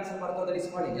ಕೂಡಿದಾಗ ಏನ್ ಆನ್ಸರ್ ಬರುತ್ತೋ ದಟ್ ಇಸ್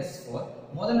ಕಾಲ್ಡ್ S4.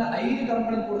 ಮೊದಲ 5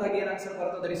 ಟರ್ಮ್ಗಳನ್ನು ಕೂಡಿದಾಗ ಏನ್ ಆನ್ಸರ್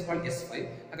ಬರುತ್ತೋ ದಟ್ ಇಸ್ ಕಾಲ್ಡ್ S5.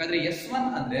 ಹಾಗಾದ್ರೆ S1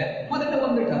 ಅಂದ್ರೆ ಮೊದಲ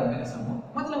ಒಂದು ಟರ್ಮ್ ಇದೆ ಸಮ್.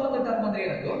 ಮೊದಲ ಒಂದು ಟರ್ಮ್ ಅಂದ್ರೆ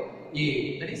ಏನದು?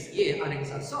 A, that is A, and it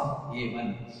is also A1.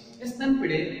 Yes,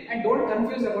 ನೆನಪಿಡಿ. And don't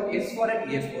confuse about S4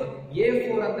 and A4.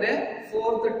 A4 ಅಂದ್ರೆ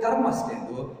fourth term ಅಷ್ಟೇ.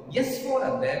 S4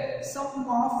 ಅಂದ್ರೆ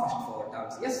sum of first four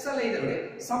terms. S ಅಲ್ಲ ಇದೆ ನೋಡಿ,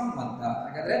 sum ಅಂತ.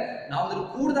 ಹಾಗಾದ್ರೆ ನಾವು ಅದನ್ನು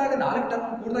ಕೂಡಿದಾಗ ನಾಲ್ಕು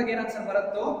ಟರ್ಮ್ ಕೂಡಿದಾಗ ಏನ್ ಆನ್ಸರ್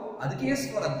ಬರುತ್ತೋ ಅದಕ್ಕೆ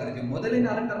S4 ಅಂತ ಕರೀತೀವಿ. ಮೊದಲನೇ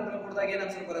ನಾಲ್ಕು ಟರ್ಮ್ ಕೂಡಿದಾಗ ಏನ್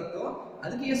ಆನ್ಸರ್ ಬರುತ್ತೋ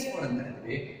ಅದಕ್ಕೆ S4 ಅಂತ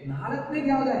ಕರೀತೀವಿ. ನಾಲ್ಕನೇದು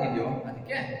ಯಾವ್ದಾಗಿದೆಯೋ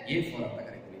ಅದಕ್ಕೆ A4 ಅಂತ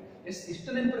ಕರೀತೀವಿ. ಇಷ್ಟು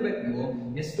ನೆನಪಿಡಬೇಕು ನೀವು.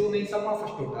 S2 means sum of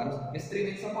first two terms, S3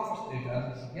 means sum of first three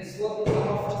terms, S4 means sum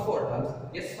of first four terms,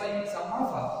 S5 means sum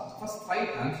of first five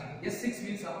terms, S6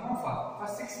 means sum of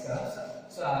first six terms,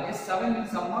 so S7 means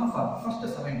sum of first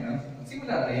seven terms.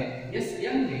 Similarly,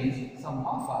 Sn means sum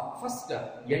of first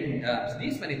n terms.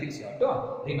 These many things you have to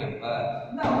remember.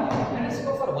 Now, let us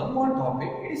go for one more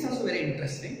topic. It is also very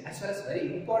interesting as well as very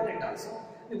important also.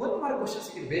 One more question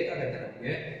is ಬೇಕಾಗುತ್ತೆ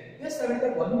ನಮಗೆ. Yes, I will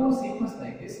take one more sequence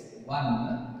like this. 1,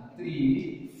 3,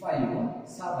 5,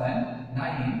 7,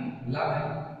 9, 11,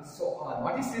 so on.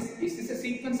 What is this? Is this a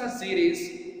sequence or series?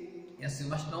 Yes, you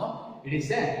must know. It is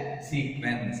a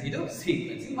sequence. It is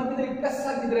sequence. In ಮಧ್ಯದಲ್ಲಿ plus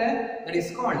ಹಾಕಿದ್ರೆ that is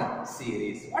called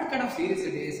series. What kind of series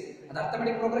it is? ಅದು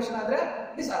arithmetic progression ಆದ್ರೆ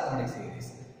it is arithmetic series.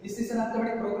 This is an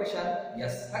arithmetic progression.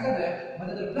 Yes. ಹಾಗಾದ್ರೆ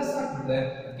ಮಧ್ಯದಲ್ಲಿ plus ಹಾಕಿದ್ರೆ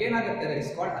ಏನಾಗುತ್ತೆ? That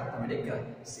is called arithmetic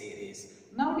series.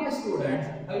 Now dear students,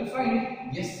 I will find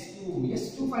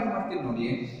S2 find ಮಾಡ್ತೀನಿ ನೋಡಿ.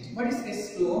 What is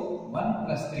S2? 1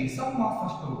 plus 3 sum of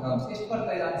first two terms. ಎಷ್ಟು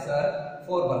ಬರ್ತಾ ಇದೆ answer?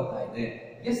 4 ಬರ್ತಾ ಇದೆ.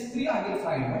 S3 I will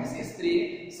find. What is S3?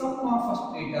 Sum of first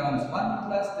three terms. 1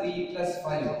 plus 3 plus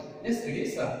 5. Yes, it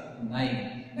is 9.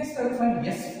 Next I will find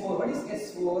S4. What is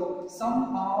S4? Sum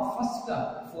of first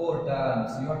four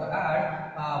terms. You have to add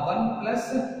 1 plus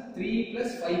 3 plus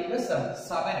 5 plus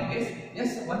 7. It is,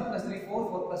 yes, 1 plus 3 4,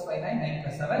 4 plus 5 9, 9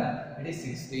 plus 7 it is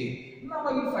 16. Now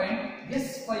I will find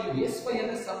S5. S5 is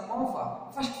the sum of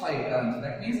first 5 terms.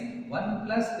 That means 1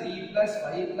 plus 3 plus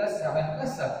 5 plus 7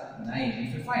 plus 9. If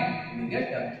you find, you will get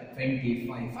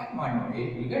 25. Find one way,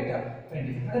 you will get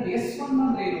 25. That S1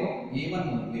 ಅಂದ್ರೆ ಏನು? A1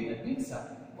 only. That means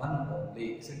 1 only.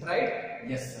 Is it right?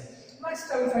 Yes. Next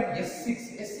I will find S6.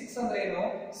 S6 ಅಂದ್ರೆ ಏನು?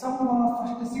 Sum of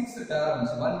first 6 terms.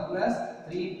 1 plus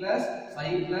 3 plus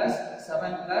 5 plus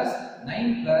 7 plus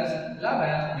 9 plus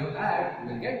 11. You add, you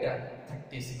will get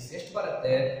 36. ಎಷ್ಟು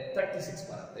ಬರುತ್ತೆ? 36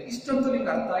 ಬರುತ್ತೆ. ಇಷ್ಟೊಂದು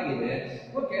ನಿಮಗೆ ಅರ್ಥ ಆಗಿದೆ.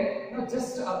 Okay, now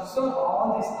just observe all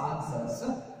these answers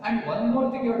and one more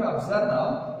thing you have to observe now.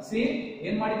 See,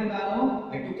 ಏನು ಮಾಡಿದೆ ನಾನು?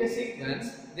 I took a sequence.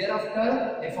 Thereafter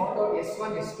I found out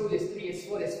S1, S2, S3,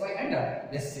 S4, S5 and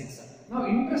S6. Now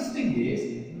interesting is,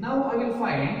 now I will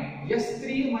find S3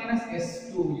 minus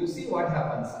S2. You see what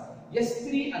happens? S3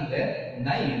 ಅಂದ್ರೆ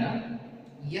 9,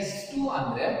 S2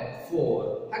 ಅಂದ್ರೆ 4.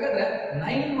 ಹಾಗಾದ್ರೆ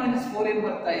 9 minus 4 ಏನು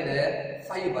ಬರ್ತಾ ಇದೆ?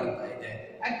 5 ಬರ್ತಾ ಇದೆ.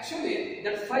 Actually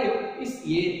that 5 is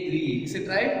A3. Is it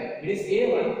right? It is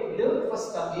A1. The first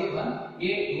term A1,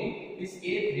 A2 is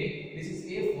A3, this is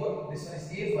A4, this one is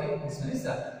A5, this one is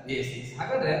A6.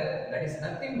 ಹಾಗಾದ್ರೆ that is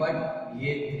nothing but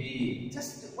A3.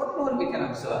 Just one more we can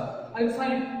observe. I will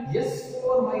find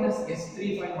S4 minus S3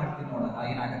 find ಮಾಡ್ತೀನಿ ನೋಡೋಣ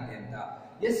ಏನಾಗುತ್ತೆ ಅಂತ.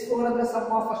 S4 ಅಂದ್ರೆ sum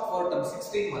of first four terms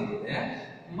 16 ಬಂದಿದೆ.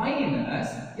 Minus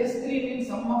S3 means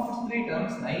sum of first three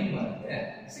terms 9 ಬರುತ್ತೆ.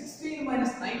 16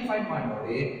 minus 9 find ಮಾಡಿ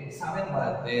ನೋಡಿ 7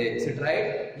 ಬರುತ್ತೆ. Is it right?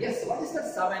 Yes. What is that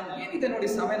 7? ಏನಿದೆ ನೋಡಿ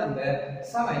 7 ಅಂದ್ರೆ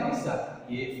 7 is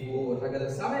A4. ಹಾಗಾದ್ರೆ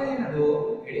 7 ಏನದು?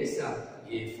 It is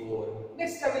A4.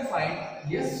 Next I will find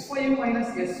S5 minus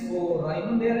S4.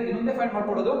 ಇನ್ನೊಂದೇ find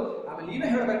ಮಾಡ್ಕೊಳ್ಳೋದು. ಆಮೇಲೆ ನೀವೇ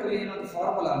ಹೇಳಬೇಕು ಏನಂತ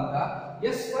ಫಾರ್ಮುಲಾ ಅಂತ.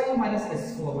 S5 minus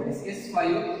S4. What is S5?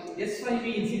 S5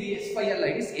 means ಇದು S5 ಅಲ್ಲ,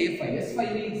 it is A5. S5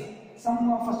 means sum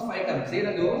of first 5 terms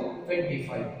ಏನದು?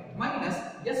 25. Minus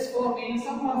S4 means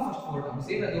sum of first 4 terms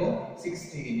ಏನದು?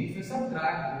 16. If you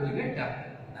subtract, you will get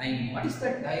 9. What is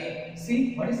that 9? See,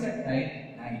 what is that 9?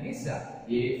 9 is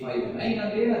A5. 9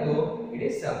 ಅಂದ್ರೆ ಏನದು? It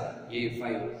is A5.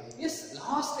 Yes,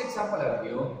 last example I have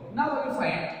you. Now I will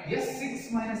find S6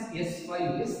 minus S5.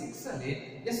 S6 ಅಲ್ಲಿ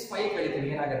S5 ಕಳಿತೀವಿ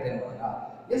ಏನಾಗುತ್ತೆ ನೋಡೋಣ.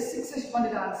 S6 ಎಷ್ಟು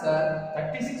ಬಂದಿದೆ answer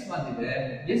 36 ಬಂದಿದೆ.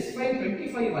 S5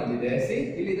 25 ಬಂದಿದೆ. C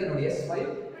ಇಲ್ಲಿದೆ ನೋಡಿ S5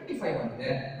 25 ಬಂದಿದೆ.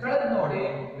 ಕಳೆದ ನೋಡಿ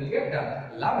ವಿಲ್ ಗೆಟ್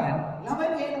 11.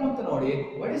 11 ಏನು ಅಂತ ನೋಡಿ.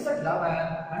 What is that 11?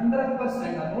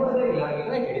 100% ನಾನು ನೋಡೋದೇ ಇಲ್ಲ.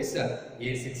 Right, it is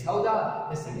A6. ಹೌದಾ?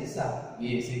 S it is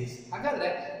A6. ಹಾಗಾದ್ರೆ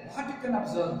what you can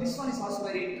observe, this one is also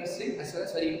very interesting as well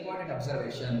as very important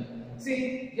observation. See,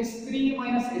 S3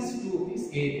 minus S2 is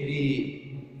A3.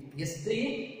 S3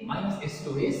 minus S2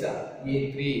 is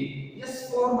A3.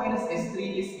 S4 minus S3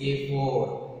 is A4.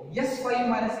 S5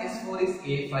 minus S4 is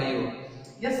A5.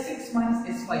 S6 minus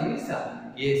S5 is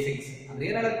A6. ಅಂದ್ರೆ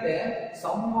ಏನಾಗುತ್ತೆ,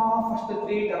 some of first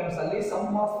 3 terms ಅಲ್ಲಿ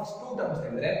some of first 2 terms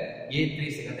ತೆಗೆದ್ರೆ A3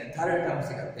 ಸಿಗುತ್ತೆ, third term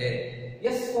ಸಿಗುತ್ತೆ.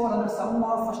 S4 ಅಂದ್ರೆ some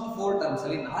of first 4 terms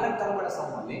ಅಲ್ಲಿ 4 ಟರ್ಮ್ಗಳ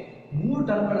some ಅಲ್ಲಿ 3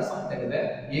 ಟರ್ಮ್ಗಳ some ತೆಗೆದ್ರೆ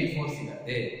A4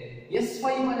 ಸಿಗುತ್ತೆ. S5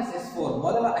 minus S4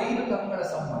 ಮೊದಲ 5 ಟರ್ಮ್ಗಳ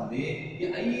ಸಮ್ ಅಲ್ಲಿ ಈ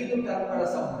 5 ಟರ್ಮ್ಗಳ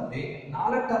ಸಮ್ ಅಲ್ಲಿ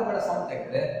 4 ಟರ್ಮ್ಗಳ ಸಮ್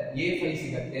ತೆಗೆದ್ರೆ A5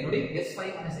 ಸಿಗುತ್ತೆ. ನೋಡಿ, S5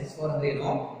 minus S4 ಅಂದ್ರೆ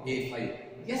ಏನು? A5.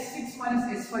 S6 minus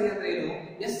S5 ಅಂದ್ರೆ ಏನು?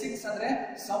 S6 ಅಂದ್ರೆ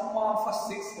some of first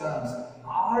 6 terms.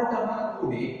 6 term ಅನ್ನು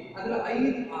ಕೂಡಿ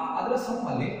ಅದರ ಸಮ್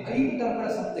ಅಲ್ಲಿ 5 ಟರ್ಮ್ಗಳ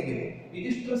ಸಮ್ ತೆಗೆಯಿರಿ.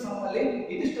 ಇದಿಷ್ಟು ಸಮ್ ಅಲ್ಲಿ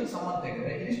ಇದಿಷ್ಟು ಸಮ್ ಅಂತ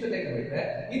ತೆಗೆದ್ರೆ ಇದಿಷ್ಟು ತೆಗೆದುಬಿಟ್ರೆ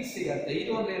ಇದು ಸಿಗುತ್ತೆ.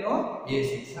 ಇದು ಅಂದ್ರೆ ಏನು?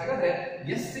 A6. ಹಾಗಾದ್ರೆ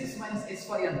S6 minus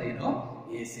S5 ಅಂದ್ರೆ ಏನು?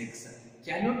 A6.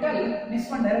 Can you tell? This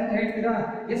one direct ಹೇಳ್ತೀರಾ?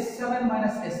 S7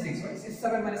 minus S6. What is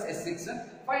S7 minus S6?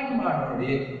 Find ಮಾಡಿ.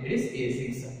 It is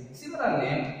A6.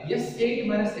 Similarly, S8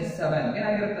 minus S7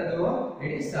 ಏನಾಗಿರುತ್ತೆ ಅದು?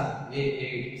 It is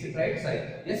A8. Is it right? Sorry.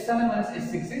 S7 minus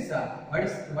S6 is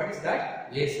what is that?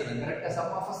 A7. Correct.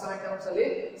 Sum of 7 terms ಅಲ್ಲಿ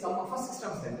sum of 6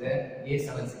 terms ತೆಗೆದ್ರೆ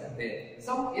A7 ಸಿಗುತ್ತೆ.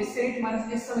 Sum S8 minus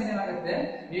S7 ಏನಾಗುತ್ತೆ?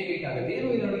 A8 ಆಗುತ್ತೆ. ಏನು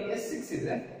ಇಲ್ಲಿ ನೋಡಿ, S6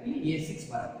 ಇದ್ರೆ ಇಲ್ಲಿ A6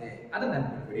 ಬರುತ್ತೆ. ಅದನ್ನ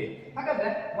ನೆನಪಿಡಿ. ಹಾಗಾದ್ರೆ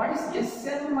what is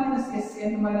Sn minus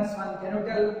Sn minus 1? Can you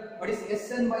tell what is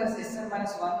Sn minus Sn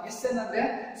minus 1? Sn ಅಂದ್ರೆ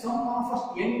sum of first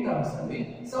n terms ಅಲ್ಲಿ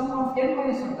sum of n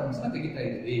minus 1 terms ಅನ್ನು ತೆಗಿತಾ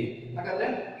ಇದ್ದೀವಿ. ಹಾಗಾದ್ರೆ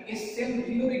Sn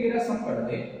ಇಲ್ಲೂರಿಗಿರೋ ಸಮ್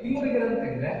ಪಡೆದ್ರೆ ಇಲ್ಲೂರಿಗಿರೋ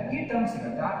ತೆಗೆದ್ರೆ ಈ ಟರ್ಮ್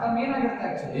ಸಿಗುತ್ತೆ. ಆ ಟರ್ಮ್ ಏನಾಗಿರುತ್ತೆ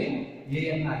ಆಕ್ಚುಲಿ?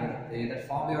 an ಆಗಿರುತ್ತೆ. That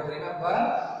form you have to remember.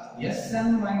 Sn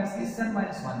minus Sn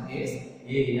minus 1 is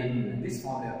an. This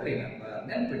form you have to remember.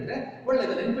 ನೆನಪಿಟ್ರೆ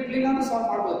ಒಳ್ಳೆಯದು. ನೆನಪಿಡ್ಲಿಲ್ಲ ಅಂದ್ರೆ ಸಾಲ್ವ್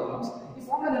ಮಾಡಬಹುದು ಪ್ರಾಬ್ಲಮ್ಸ್. ಈ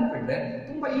ಫಾರ್ಮ್ ನೆನಪಿಟ್ರೆ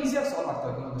ತುಂಬಾ ಈಸಿಯಾಗಿ ಸಾಲ್ವ್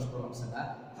ಆಗ್ತವೆ ಕೆಲವೊಂದಷ್ಟು ಪ್ರಾಬ್ಲಮ್ಸ್ ಅನ್ನ.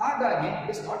 ಹಾಗಾಗಿ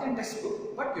it is not in text book,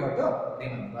 but you have to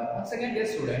remember. Once again dear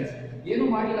students, ಏನು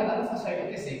ಮಾಡಿಲ್ಲ ನಾನು first I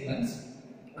take A sequence.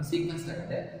 ಒಂದು ಸೀಕ್ವೆನ್ಸ್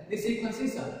ತಗೊಂಡೆ. The sequence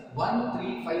is 1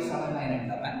 3 5 7 9 and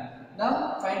 11. Now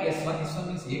find S1. S1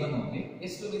 means A1 only.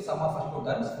 S2 means sum of first 2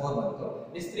 terms 4 ಬಂತು.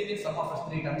 S3 means sum of first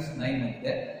 3 terms 9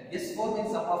 ಬಂದಿದೆ. S4 means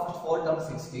sum of first 4 terms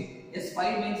 60. S5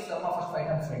 means sum of first 5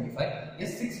 terms 25.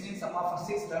 S6 means sum of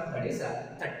first 6 terms, that is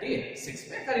 36.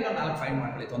 ಬೇಕಾದ್ರೆ ನಾವು 4 find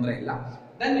ಮಾಡ್ಕೊಳ್ಳಿ, ತೊಂದರೆ ಇಲ್ಲ.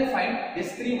 Then you find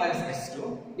S3 minus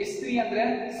S2. S3 ಅಂದ್ರೆ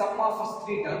sum of first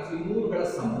 3 terms, ಈ ಮೂರುಗಳ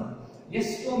some.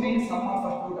 S2 means sum of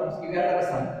first 2 terms, ಇವೆರಡರ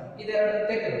some. ಇದೆರಡು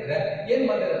ತೆಗೆದ್ರೆ ಏನು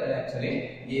ಬರುತ್ತೆ ಆಕ್ಚುಲಿ?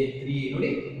 A3. ನೋಡಿ,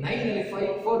 9 ಅಲ್ಲಿ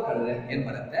 5 4 ಕಳೆದ್ರೆ ಏನು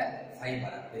ಬರುತ್ತೆ? 5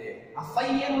 ಬರುತ್ತೆ. ಆ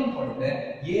 5 ಏನು ಅನ್ಕೊಂಡ್ರೆ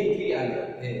A3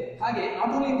 ಆಗಿರುತ್ತೆ. ಹಾಗೆ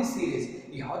not only in this series,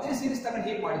 ಯಾವುದೇ ಸೀರೀಸ್ ತಗೊಂಡು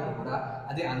ಹೀಗೆ ಮಾಡಿದ್ರು ಕೂಡ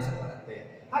ಅದೇ ಆನ್ಸರ್ ಬರುತ್ತೆ.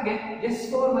 ಹಾಗೆ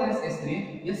S4 minus S3.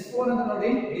 S4 ಅಂತ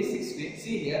ನೋಡಿ is 60.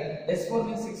 See here, S4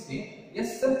 means 60.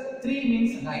 S3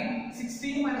 means 9.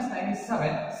 16 minus 9 is 7.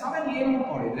 7 ಏನು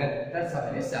ನೋಡಿದ್ರೆ that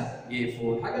 7 is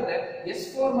A4. ಹಾಗಾದ್ರೆ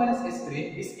S4 minus S3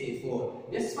 is A4.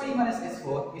 S5 minus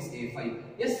S4 is A5.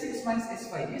 S6 minus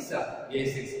S5 is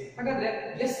A6. ಹಾಗಾದ್ರೆ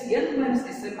Sn minus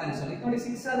Sn minus 1. ನೋಡಿ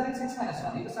 6 ಆದ್ರೆ 6 minus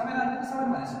 1. ಇದು 7 ಆದ್ರೆ 7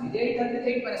 minus 1. ಇದು 8 ಆದ್ರೆ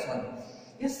 8 minus 1.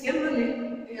 Sn ಅಲ್ಲಿ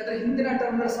ಅದರ ಹಿಂದಿನ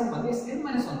ಟರ್ಮ್ಗಳ ಸಂಬಂಧ Sn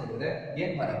minus 1 ತೆಗೆದ್ರೆ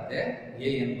ಏನು ಬರುತ್ತೆ?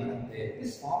 An ಬರುತ್ತೆ.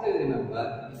 This formula remember.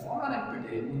 ಈ ಫಾರ್ಮುಲಾ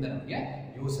ನೆನಪಿಟ್ಟು ಮುಂದೆ ನಮಗೆ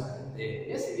ಯೂಸ್ ಆಗುತ್ತೆ.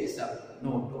 S it is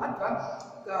note. ಅಥವಾ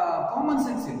ಕಾಮನ್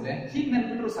ಸೆನ್ಸ್ ಇದ್ರೆ ಹೀಗೆ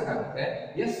ನೆನಪಿಟ್ರು ಸಾಕಾಗುತ್ತೆ.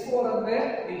 S4 ಅಂದ್ರೆ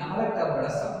ಈ 4 ಟರ್ಮ್ಗಳ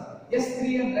ಸಮ್.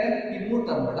 S3 ಅಂದ್ರೆ ಈ 3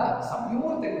 ಟರ್ಮ್ಗಳ ಸಮ್. ಈ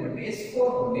 3 ತೆಗೆದುಬಿಟ್ರೆ S4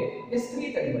 ನೋಡಿ,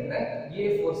 S3 ತೆಗೆದುಬಿಟ್ರೆ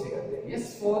A4 ಸಿಗುತ್ತೆ.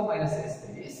 S4 minus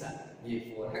S3 is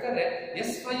A4. ಹಾಗಾದ್ರೆ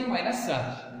S5 minus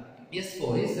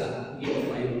S4 is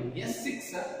A5. S6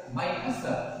 minus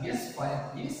S5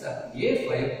 is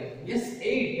A5.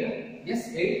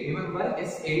 S8 remember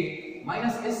S8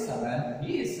 minus S7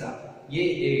 is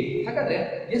A8. ಹಾಗಾದ್ರೆ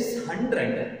S100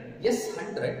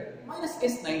 minus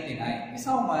S99 is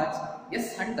how much?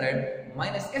 S100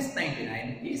 minus S99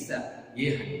 is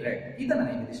A100. ಇದನ್ನ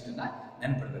ನೀವು ಇಷ್ಟನ್ನ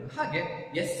ನೆನಪಿಡಬೇಕು. ಹಾಗೆ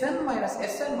Sn minus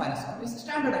Sn minus 1 is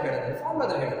standard ಆಗಿ ಹೇಳಿದ್ರೆ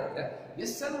ಫಾರ್ಮುಲಾದಲ್ಲಿ ಹೇಳಿದ್ರೆ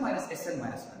Sn minus Sn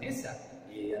minus 1 is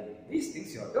An. These things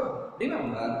you have to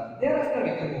remember. Thereafter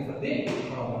we can move for the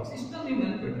problems. Istana ನೀವು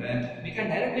ನೆನಪಿಟ್ರೆ we can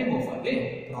directly move for the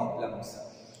problems.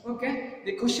 Okay,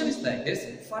 the question is like this.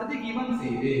 For the given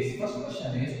series, first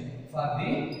question is for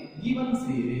the given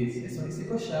series. This one is the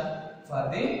question. For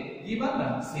the given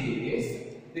series,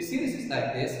 the series is like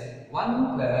this: 1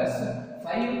 plus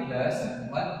 5 plus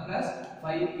 1 plus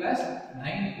 5 plus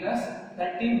 9 plus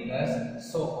 13 plus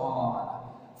so on.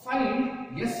 Find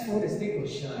S4 is the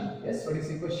question. S4 is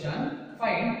the question.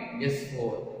 Find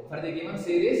S4 for the given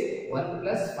series 1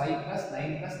 plus 5 plus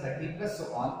 9 plus 13 plus so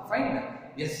on. Find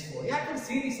S4. ಯಾಕೆ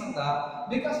series ಅಂತ?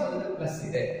 Because ಮೊದಲ plus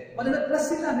ಇದೆ. ಮೊದಲ plus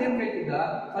ಇಲ್ಲ ಅಂತ ಏನು ಕೇಳ್ತಿದ್ದ?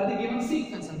 For the given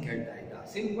sequence ಅಂತ ಕೇಳ್ತಾ ಇದ್ದ.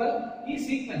 ಸಿಂಪಲ್. ಈ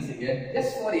ಸೀಕ್ವೆನ್ಸ್ ಗೆ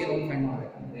S4 ಏನು ಫೈಂಡ್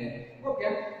ಮಾಡಬೇಕಂದ್ರೆ okay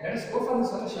let us go for the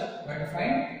solution. We have to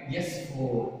find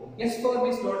S4. S4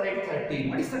 means don't write 13.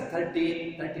 What is that 13?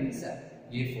 13 is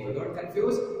A4. Don't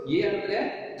confuse. A ಅಂದ್ರೆ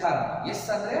term, S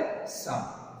ಅಂದ್ರೆ sum.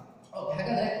 Okay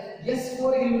ಹಾಗಾದ್ರೆ S4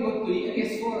 ಗೆ ನಿಮಗೆ ಗೊತ್ತು ಏನು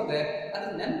S4 ಅಂದ್ರೆ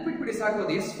ಅದನ್ನ ನೆನಪಿಟ್ಬಿಡಿ ಸಾಕು.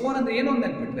 S4 ಅಂದ್ರೆ ಏನು ಅಂತ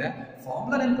ನೆನಪಿಟ್ರೆ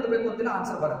ಫಾರ್ಮುಲಾ ನೆನಪಿಡಬೇಕು ಅಂತಿಲ್ಲ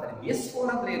ಆನ್ಸರ್ ಬರುತ್ತೆ. S4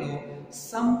 ಅಂದ್ರೆ ಏನು?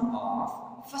 Some of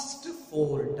first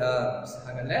 4 terms.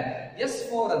 ಹಾಗಾದ್ರೆ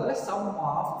S4 ಅಂದ್ರೆ ಸಮ್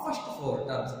ಆಫ್ ಫಸ್ಟ್ 4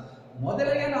 ಟರ್ಮ್ಸ್.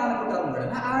 ಮೊದಲನೇ 4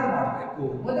 ಟರ್ಮ್ಗಳನ್ನ ಆಡ್ ಮಾಡಬೇಕು.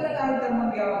 ಮೊದಲನೇ 4 ಟರ್ಮ್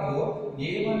ಅಂದ್ರೆ ಯಾವುದು?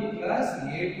 A1 plus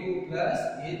A2 plus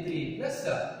A3 plus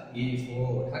A4.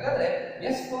 ಹಾಗಾದ್ರೆ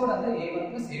S4 ಅಂದ್ರೆ A1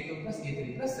 plus A2 plus A3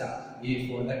 plus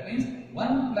A4. That means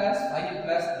 1 plus 5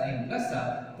 plus 9 plus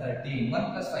 13.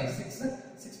 1 plus 5 6.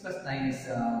 6 plus 9 is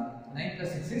 9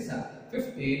 plus 6 is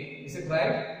 15. Is it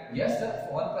right? Yes.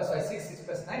 1 plus 5 6. 6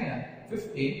 plus 9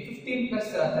 15. 15 plus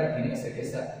 13 is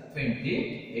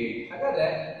 28. ಹಾಗಾದ್ರೆ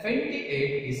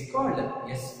 28 is called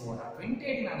S4.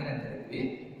 28 ನಾವೇನು ಅಂತ ಹೇಳ್ತೀವಿ?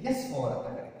 S4 ಅಂತ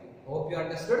ಕರೀತೀವಿ. Hope you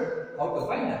understood how to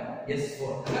find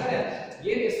S4. ಹಾಗಾದ್ರೆ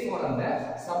ಏನು S4 ಅಂದ್ರೆ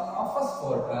sum of first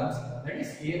 4 terms, that is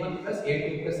A1 plus A2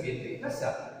 plus A3 plus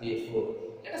A4.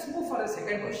 Let us move for the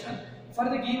second question. For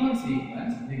the given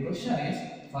sequence, the question is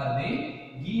for the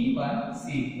given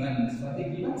sequence. For the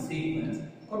given sequence,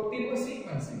 ಕೊಟ್ಟಿರುವ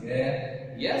sequence ಗೆ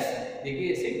yes, the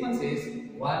sequence is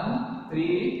 1 3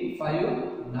 5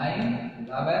 9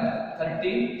 11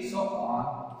 13 so on.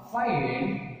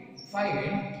 Find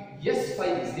S5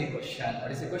 is the question.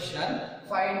 What is the question?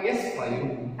 Find S5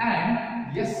 and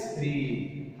S3.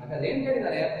 ಹಾಗಾದ್ರೆ ಏನು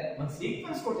ಹೇಳಿದ್ದಾರೆ? ಒಂದು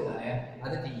sequence ಕೊಟ್ಟಿದ್ದಾರೆ,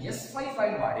 ಅದಕ್ಕೆ S5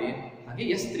 find ಮಾಡಿ ಹಾಗೆ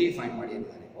S3 ಫೈಂಡ್ ಮಾಡಿ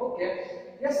ಅಂತಾರೆ. Okay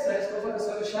yes, let's go for the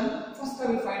solution. First I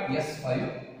will find S5.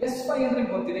 S5 ಅಂದ್ರೆ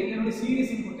ಗೊತ್ತಿದೆ. ಇಲ್ಲಿ ನೋಡಿ ಸೀರೀಸ್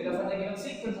ಇನ್ ಕೊಟ್ಟಿಲ್ಲ, ಫಾರ್ ದ ಗಿವನ್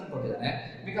ಸೀಕ್ವೆನ್ಸ್ ಅಂತ ಕೊಟ್ಟಿದ್ದಾನೆ.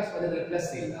 ಬಿಕಾಸ್ ಮಧ್ಯದಲ್ಲಿ ಪ್ಲಸ್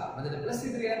ಇಲ್ಲ. ಮಧ್ಯದಲ್ಲಿ ಪ್ಲಸ್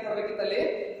ಇದ್ರೆ ಏನು ಕೊಡಬೇಕಿತ್ತು? ಅಲ್ಲಿ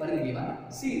ಫಾರ್ ದ ಗಿವನ್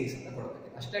ಸೀರೀಸ್ ಅಂತ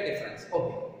ಕೊಡಬೇಕಿತ್ತು. ಅಷ್ಟೇ difference.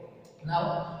 Okay now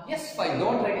S5,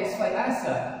 don't write S5 as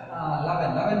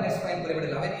 11 S5 ಬರೆಯಬೇಡಿ.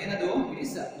 11 ಏನದು? it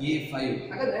is A5.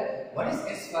 ಹಾಗಾದ್ರೆ what is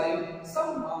S5? sum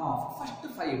of first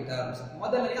 5 terms.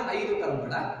 ಮೊದಲನೆಯ 5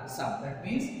 ಟರ್ಮ್ಗಳ sum. that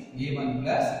means A1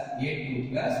 plus A2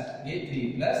 plus A3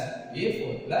 plus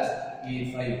A4 plus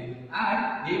A5. and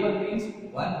A1 means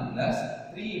 1 plus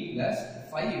 3 plus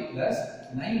 5 plus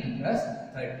 9 plus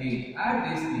 13. add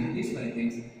these many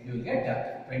things, you will get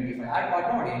 25. add what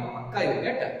ನೋಡಿ ಅಕ್ಕ, you will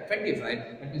get 25.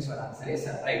 that means your answer is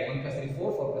right. 1 plus 3 4,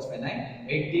 4 plus 5 9,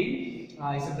 18.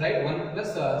 Is it right? 1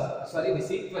 plus sorry, the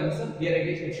sequence here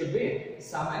again it should be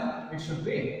 7, it should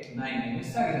be 9.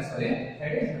 miss agide, sorry,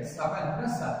 that is 7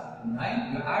 plus 9.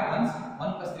 you add once.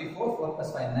 1 plus 3 4, 4 plus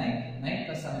 5 9, 9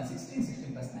 plus 7 16,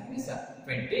 16 plus 9 is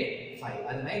 25.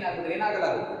 ಅದು 9 ಆಗಿದ್ರೆ ಏನಾಗಲ್ಲ,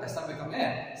 does not become a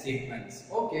sequence.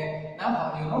 okay, now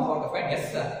you know how to find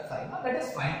S5. now let us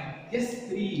find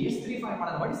S3 find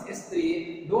ಮಾಡೋಣ. what is S3?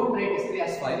 don't write S3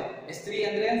 as 5. S3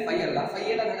 ಅಂದ್ರೆ 5 ಅಲ್ಲ, 5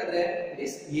 ಏನಾಗುತ್ತೆ? it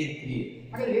is A3.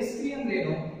 ಹಾಗಾದ್ರೆ S3 ಅಂದ್ರೆ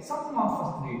ಏನು? sum of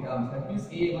first 3 terms. that means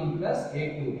A1 plus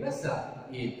A2 plus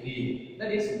A3.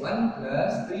 that is 1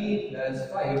 plus 3 plus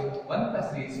 5. 1 plus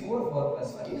 3 is 4, 4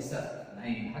 plus 5 is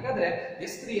 9. ಹಾಗಾದ್ರೆ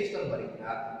S3 ಎಷ್ಟು ಅಂತ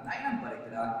ಬರೀತೀರಾ? 9 ಅಂತ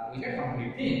ಬರೀತೀರಾ? we get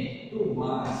completely 2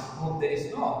 marks. hope there is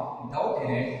no doubt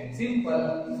in it. simple.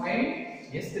 find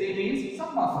S3 means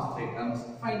sum of first 3 terms.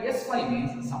 find S5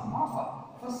 means sum of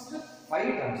first 5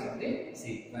 terms of the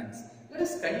sequence. let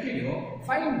us continue.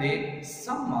 find the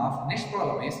sum of, next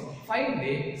problem is find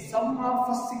the sum of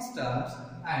first 6 terms,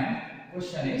 and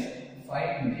question is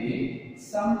find the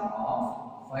sum of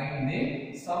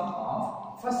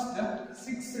first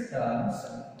 6 terms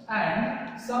and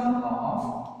sum of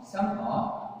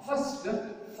first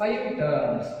 5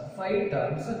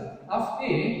 terms of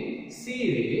the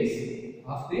series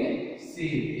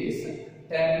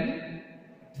 10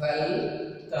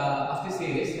 12 of the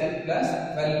series 10 plus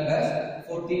 12 plus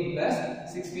 14 plus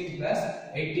 16 plus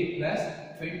 18 plus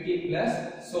 20 plus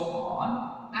so on,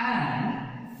 and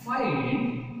find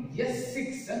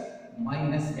S6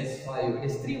 minus S5. it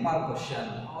is 3 mark question.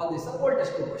 all these are old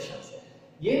test questions.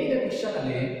 ಏನಿದೆ question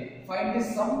ಅಲ್ಲಿ? find the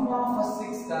sum of first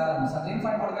 6 terms. ಅದೇನು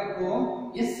find ಮಾಡಬೇಕು?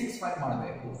 S6 find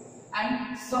ಮಾಡಬೇಕು. and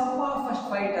sum of first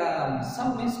 5 terms. sum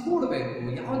means ಕೂಡಬೇಕು.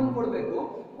 ಯಾವುದು ಕೂಡಬೇಕು?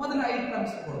 ಮೊದಲ 5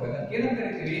 terms ಕೂಡಬೇಕು. ಅದಕ್ಕೆ ಏನಂತ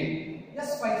ಕರೀತೀವಿ?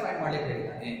 S5 ಫೈಂಡ್ ಮಾಡಲಿಕ್ಕೆ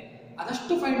ಹೇಳಿದ್ದಾನೆ.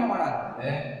 ಅದಷ್ಟು ಫೈಂಡ್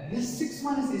ಮಾಡಾದ್ಮೇಲೆ S6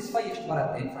 minus S5 ಎಷ್ಟು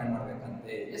ಬರುತ್ತೆ ಅಂತ ಫೈಂಡ್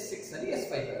ಮಾಡಬೇಕಂತೆ. S6 ಅಲ್ಲಿ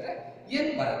S5 ಇದ್ರೆ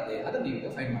ಏನು ಬರುತ್ತೆ ಅದನ್ನ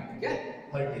ನೀವು ಫೈಂಡ್ ಮಾಡಲಿಕ್ಕೆ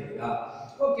ಹೊರಟಿದ್ದೀರಾ.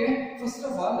 Okay, first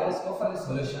of all, let us go for the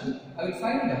solution. I will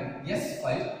find S5.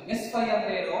 S5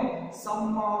 ಅಂದ್ರೆ ಏನು? Sum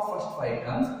of first 5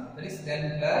 terms, that is 10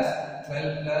 plus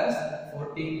 12 plus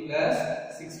 14 plus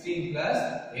 16 plus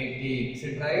 18. Is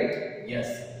it right?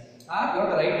 Yes. You have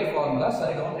to write the formula.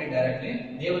 Sorry, don't write directly.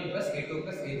 A1 plus A2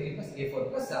 plus A3 plus A4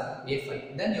 plus A5.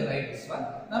 Then you write this one.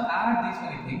 Now add these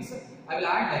many things. I will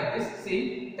add like this. See,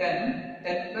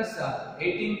 10 plus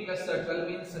 18 plus 12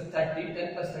 means 30.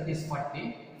 10 plus 30 is 40.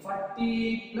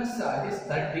 40 plus is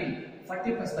 30.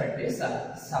 40 plus 30 is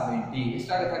 70.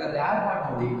 Start with add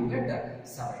ಮಾಡಿ you get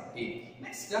 70.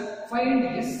 Next, find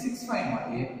S6 find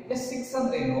ಮಾಡಿ. S6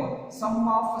 ಅಂದ್ರೆ ಏನು? Sum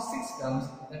of 6 terms.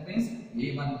 That means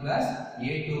A1 plus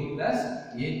A2 plus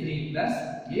A3 plus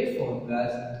A4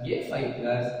 plus A5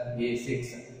 plus A6.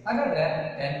 ಹಾಗಾದ್ರೆ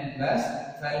 10 plus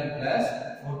 12 plus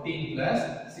 14 plus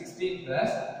 16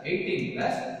 plus 18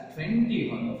 plus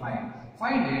 21.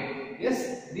 Find it. Yes,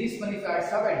 these many are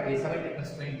 70. 70 plus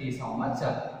 20 is how much?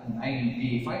 90.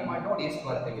 Find my note is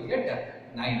for they will get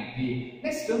 90.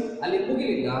 Next, ಅಲ್ಲಿ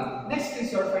ಮುಗಿಲಿಲ್ಲ. Next is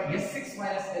your find S6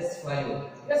 minus S5.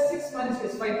 S6 minus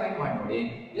S5 find ಮಾಡಿ ನೋಡಿ.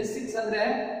 S6 ಅಂದ್ರೆ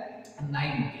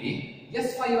 90.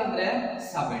 S5 ಅಂದ್ರೆ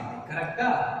 70. ಕರೆಕ್ಟಾ?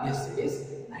 Yes, it is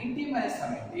 90 minus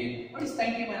 70. What is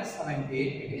 90 minus 70?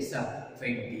 It is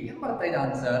 20. ಏನು ಬರ್ತಾ ಇದೆ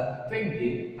answer? 20.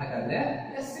 ಹಾಗಾದ್ರೆ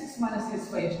S6 minus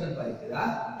S5 ಎಷ್ಟು ಅಂತ ಬರೀತೀರಾ?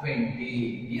 20.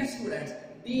 Yes students,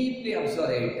 deeply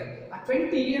observe it. ಆ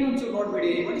 20 ಏನು ಅಂತ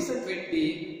ನೋಡ್ಬೇಡಿ. What is 20?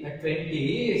 The 20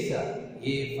 is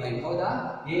A5. ಹೌದಾ?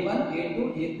 A1, A2,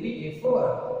 A3, A4,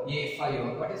 A5.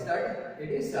 What is that?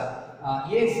 It is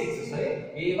A6. Sorry,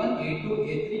 A1, A2,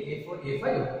 A3, A4, A5,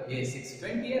 A6.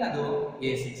 20 ಏನದು?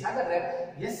 A6. ಹಾಗಾದ್ರೆ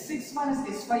S6 minus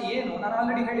S5 ಏನು? ನಾನು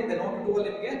already ಹೇಳಿದ್ದೆ note 2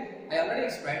 ಅಲ್ಲಿ ನಿಮಗೆ I already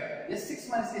explained. S6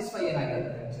 minus S5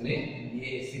 ಏನಾಗಿರುತ್ತೆ actually?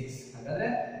 A6. ಹಾಗಾದ್ರೆ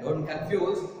don't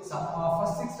confuse. Sum of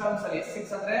first 6 terms ಅಲ್ಲಿ S6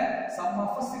 ಅಂದ್ರೆ sum of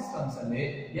first 6 terms ಅಲ್ಲಿ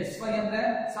S5 ಅಂದ್ರೆ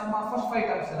sum of first 5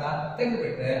 terms ಅನ್ನ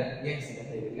ತೆಗೆದುಬಿಟ್ರೆ ಏನು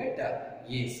ಸಿಗುತ್ತೆ? You will get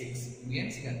A6.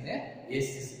 ಏನು ಸಿಗುತ್ತೆ?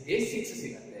 A6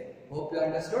 ಸಿಗುತ್ತೆ. Hope you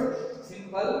understood.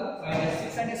 Simple. Find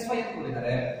S6 and S5 ಅಂತ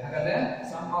ಕೊಟ್ಟಿದ್ದಾರೆ. ಹಾಗಾದ್ರೆ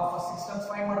sum of first 6 terms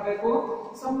find ಮಾಡಬೇಕು.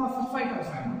 Sum of first 5 terms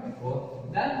find ಮಾಡಬೇಕು.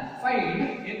 Then find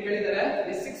ಏನು ಹೇಳಿದ್ದಾರೆ?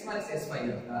 S6 minus S5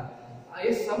 ಅಂತ.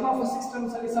 Sum of 6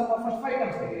 terms ಅಲ್ಲಿ sum of 5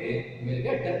 terms ತೆಗೆದ್ರೆ you will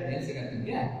get ಏನು ಸಿಗುತ್ತೆ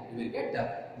ನಿಮಗೆ? You will get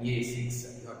A6.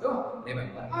 You have to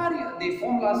remember. The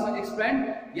formula also explained.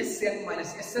 Sn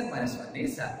minus Sn minus 1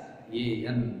 is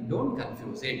An. Don't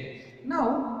confuse it. Now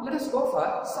let us go for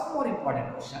some more important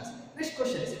questions. Next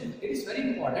question is, it is very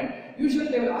important. Usually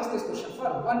they will ask this question for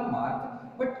 1 mark,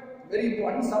 but very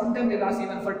important. Sometimes they will ask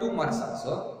even for 2 marks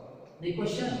also. The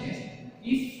question is,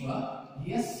 if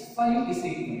S5 is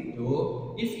equal to,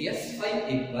 if S5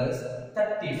 equals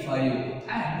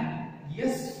 35 and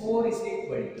S4 is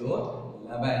equal to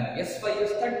 11. S5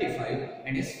 is 35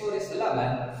 and S4 is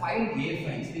 11. Find A5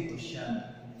 is the question.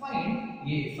 Find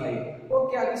A5.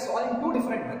 Okay, I will be solving 2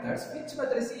 different methods. Which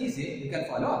method is easy? You can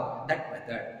follow that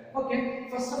method. Okay,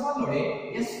 first of all, ನೋಡಿ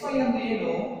S5 ಅಂದ್ರೆ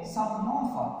ಏನು? Sum of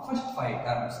first 5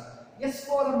 terms.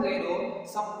 S4 ಅಂದ್ರೆ ಏನು?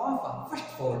 Sum of first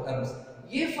 4 terms.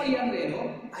 A5 ಅಂದ್ರೆ ಏನು?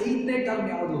 5ನೇ term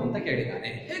ಯಾವುದು ಅಂತ ಕೇಳಿದ್ದಾನೆ.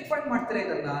 ಹೇಗೆ ಫೈಂಡ್ ಮಾಡ್ತಾರೆ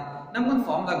ಇದನ್ನ? ನಮಗೊಂದು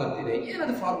ಫಾರ್ಮುಲಾ ಗೊತ್ತಿದೆ.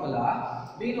 ಏನದು formula?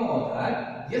 We know that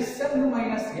Sn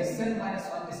minus Sn minus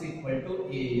 1 is equal to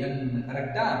An.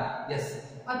 ಕರೆಕ್ಟಾ? Yes.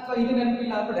 ಅಥವಾ ಇದು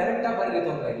ನೆನಪಿಲ್ಲ ಅಂದ್ರೆ ಡೈರೆಕ್ಟ್ ಆಗಿ ಬರೆದ್ರೆ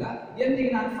ತೊಂದರೆ ಇಲ್ಲ. n ಗೆ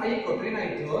ನಾನು 5 ಕೊಟ್ರೆ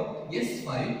ಏನಾಯ್ತು? S5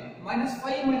 minus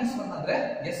 5 minus 1 ಅಂದ್ರೆ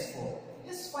S4.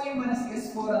 S5 minus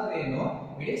S4 ಅಂದ್ರೆ ಏನು?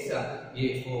 It is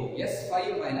A4. S5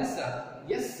 minus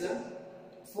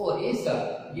S4 is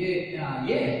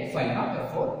A5, not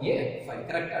A4. A5.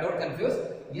 Correct? I don't confuse.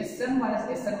 Sn minus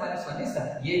Sn minus 1 is An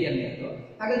ಎಂದು.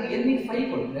 ಹಾಗಾಗಿ n ಗೆ 5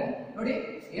 ಕೊಟ್ರೆ ನೋಡಿ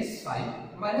S5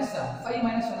 minus 5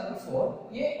 minus 1 ಅಂದ್ರೆ 4.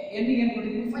 n ಗೆ ಏನು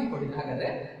ಕೊಟ್ಟಿದ್ದೀನಿ? 5 ಕೊಟ್ಟಿದ್ದೀನಿ. ಹಾಗಾದ್ರೆ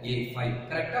A5.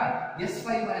 ಕರೆಕ್ಟಾ? S5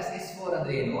 minus S4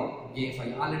 ಅಂದ್ರೆ ಏನು? A5.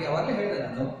 ಆಲ್ರೆಡಿ ಅವಾಗಲೇ ಹೇಳಿದೆ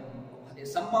ನಾನು.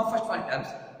 Sum of first 1 terms.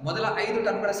 ಮೊದಲ 5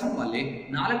 ಟರ್ಮ್ಗಳ ಸಮ್ ಅಲ್ಲಿ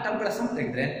 4 ಟರ್ಮ್ಗಳ ಸಮ್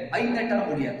ತೆಗೆದ್ರೆ 5ನೇ ಟರ್ಮ್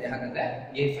ಉಳಿಯುತ್ತೆ. ಹಾಗಾದ್ರೆ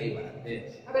A5 ಬರುತ್ತೆ.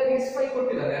 ಹಾಗಾದ್ರೆ S5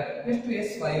 ಕೊಟ್ಟಿದ್ದಾರೆ. ಎಷ್ಟು?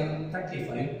 S5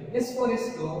 35, S4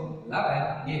 ಎಷ್ಟು? 11,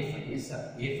 A5 is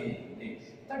A5.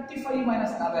 35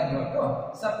 minus 11 you have to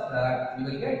subtract. You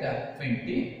will get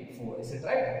 24. Is it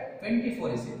right?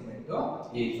 24 is equal to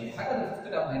A5. ಹಾಗಾದ್ರೆ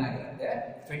ಫಿಫ್ತ್ ಟರ್ಮ್ ಏನಾಗಿರುತ್ತೆ?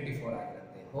 24 ಆಗಿರುತ್ತೆ.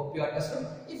 Hope you understood.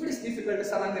 If it is difficult to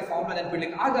suddenly the formula and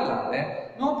building ಆಗಲ್ಲ ಅಂದ್ರೆ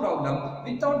no problem.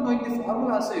 Without knowing the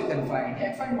formula also you can find.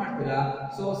 ಹೇಗೆ find ಮಾಡ್ತೀರಾ?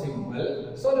 So simple.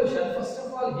 Solution first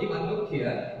of all given. Look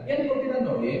here. ಏನು ಕೊಟ್ಟಿದ್ದಾರೆ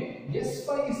ನೋಡಿ.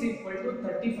 S5 is equal to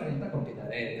 35 ಅಂತ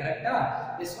ಕೊಟ್ಟಿದ್ದಾರೆ. ಕರೆಕ್ಟಾ?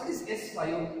 Yes, what is S5?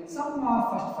 Sum of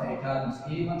first 5 terms.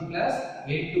 A1 plus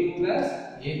A2 plus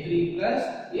A3 plus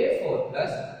A4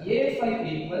 plus A5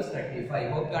 equals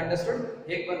 35. Hope you understood?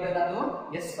 ಹೇಗೆ ಬರ್ತದೆ ನಾನು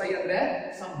S5 ಅಂದ್ರೆ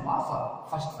sum of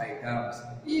first 5 terms.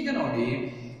 ಈಗ ನೋಡಿ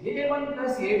A1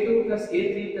 plus A2 plus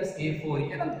A3 plus A4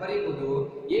 ಏನಂತ ಬರೆಯಬಹುದು?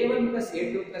 A1 plus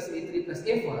A2 plus A3 plus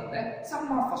A4 ಅಂದ್ರೆ sum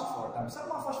of first 4 terms.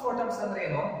 Sum of first 4 terms ಅಂದ್ರೆ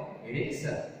ಏನು? It is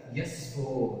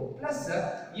S4 plus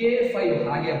A5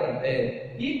 ಹಾಗೆ ಬರುತ್ತೆ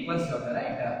equals to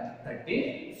right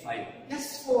 35.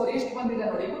 S4 ಎಷ್ಟು ಬಂದಿದೆ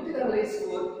ನೋಡಿ ಗೊತ್ತಿರಲ್ಲ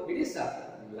S4 it is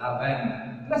 11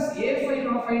 plus A5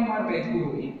 ನಾವು ಫೈಂಡ್ ಮಾಡಬೇಕು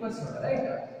equals to right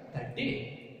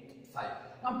 35.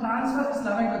 Now transfer this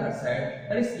 11 to that side,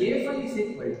 that is A5 is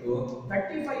equal to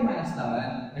 35 minus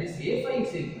 11, that is A5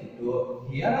 is equal to,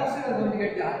 here also you are going to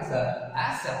get the answer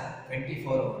as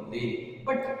 24 only.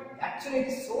 But actually it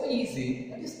is so easy,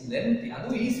 that is lengthy,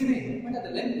 adu easy ne ಇದೆ but ಅದು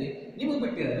lengthy ನಿಮಗೆ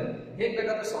ಬಿಟ್ಟಿರೋದು ಹೇಗೆ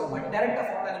ಬೇಕಾದರೂ solve ಮಾಡಿ direct ಆಗಿ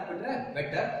formula ನೆನಪಿಟ್ರೆ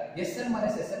better Sn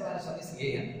minus 1 is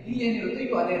An ಇಲ್ಲಿ ಏನಿರುತ್ತೆ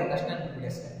ಇದು ಅದೇ ಇರುತ್ತೆ ಅಷ್ಟೇ ನೆನಪಿಡಿ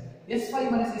ಅಷ್ಟೇ S5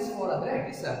 minus S4 ಅಂದ್ರೆ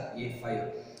it is A5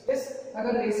 yes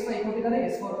ಹಾಗಾದ್ರೆ S5 ಕೊಟ್ಟಿದ್ದಾರೆ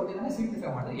S4 ಕೊಟ್ಟಿದ್ದಾನೆ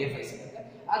ಸಿಂಪ್ಲಿಫೈ ಮಾಡಿದ್ರೆ A5 ಸಿಗುತ್ತೆ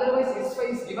otherwise S5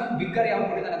 is given bigger ಯಾವ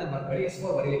ಕೊಟ್ಟಿದ್ದಾನೆ ಅದನ್ನ ಬರ್ಕೊಳ್ಳಿ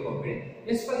S4 ಬರೀಲಿಕ್ಕೆ ಹೋಗಬೇಡಿ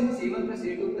S5 is A1 plus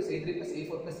A2 plus A3 plus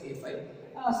A4 plus A5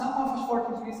 sum of first 4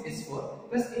 terms means S4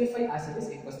 plus A5 as it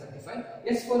is equals 35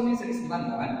 S4 means it is given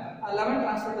 11 11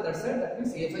 transfer to that side that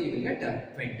means A5 you will get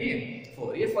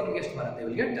 24 A4 ಗೆ ಎಷ್ಟು ಬರುತ್ತೆ you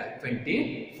will get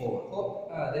 24 hope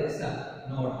there is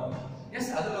no doubt yes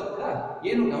ಅದರಲ್ಲೂ ಕೂಡ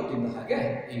ಏನು doubt ಇದ್ದ ಹಾಗೆ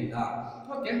ಇಲ್ಲ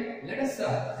okay let us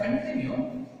continue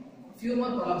few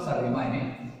more problems are remaining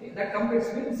that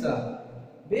completes means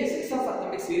basics of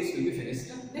arithmetic series will be finished.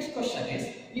 Next question is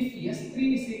if S3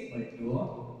 is equal to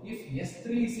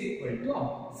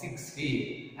 60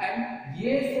 and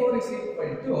A4 is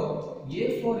equal to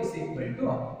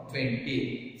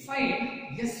 20. Find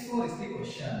S4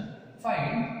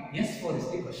 is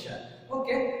the question.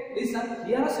 Okay, listen.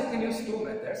 Here also you can use two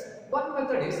methods. One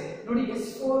method is ನೋಡಿ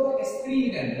S4 S3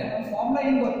 ಇದೆ ಅಂದ್ರೆ formula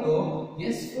ಏನು ಗೊತ್ತು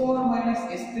S4 minus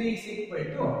S3 is equal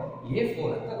to A4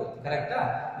 ಅಂತ ಗೊತ್ತು ಕರೆಕ್ಟಾ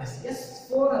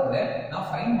S4 ಅಂದ್ರೆ ನಾವು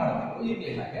ಫೈಂಡ್ ಮಾಡಬೇಕು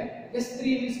ಈಗಲೇ ಹಾಗೆ S3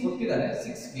 means ಗೊತ್ತಿದ್ದಾರೆ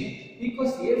 60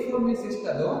 because A4 means ಎಷ್ಟು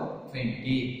ಅದು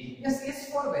 20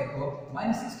 S4 ಬೇಕು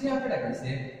minus 60 ಆ ಕಡೆ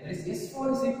ಕಳಿಸಿ that is S4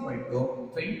 is equal to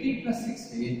 20 plus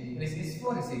 60 that is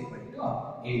S4 is equal to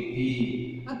 80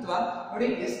 ಅಥವಾ ನೋಡಿ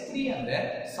S3 ಅಂದ್ರೆ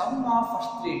sum of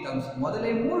first 3 terms ಮೊದಲೇ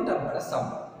 3 ಟರ್ಮ್ಗಳ ಸಮ್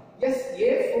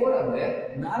A4 ಅಂದ್ರೆ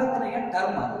ನಾಲ್ಕನೆಯ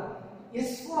ಟರ್ಮ್ ಅದು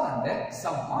S4 ಅಂದ್ರೆ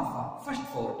sum of first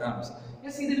 4 terms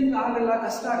ಇದು ನಿಮಗೆ ಆಗಲ್ಲ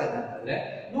ಕಷ್ಟ ಆಗುತ್ತೆ ಅಂತಂದ್ರೆ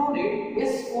ನೋಡಿ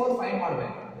S4 ಫೈಂಡ್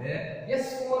ಮಾಡಬೇಕಂದ್ರೆ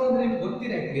S4 ಅಂದ್ರೆ ನಿಮಗೆ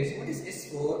ಗೊತ್ತಿದೆ at least what is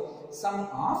S4 sum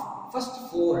of first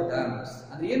 4 terms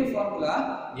ಅಂದ್ರೆ ಏನು formula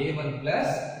A1 plus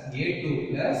A2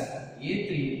 plus A3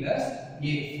 plus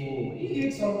A4 ಈಗ ಹೇಗೆ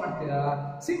ಸಾಲ್ವ್ ಮಾಡ್ತೀರಾ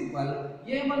simple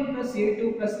A1 plus A2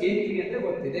 plus A3 ಅಂದ್ರೆ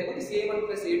ಗೊತ್ತಿದೆ what is A1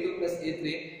 plus A2 plus A3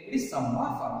 it is sum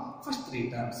of first 3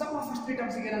 terms sum of first 3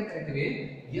 terms ಗೆ ಏನಂತ ಕರೀತೀವಿ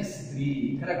S3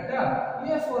 ಕರೆಕ್ಟಾ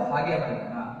A4 ಹಾಗೆ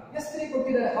ಬರೋಣ S3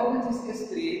 ಕೊಟ್ಟಿದ್ದಾರೆ how much is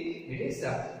S3 it is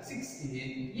 60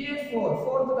 A4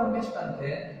 fourth term ಎಷ್ಟು ಅಂತೆ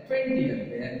 20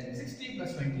 ಅಂತೆ 60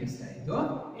 plus 20 ಎಷ್ಟಾಯಿತು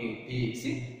 80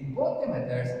 see in both the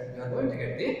methods you are going to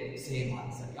get the same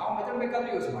answer ಯಾವ ಮೆಥಡ್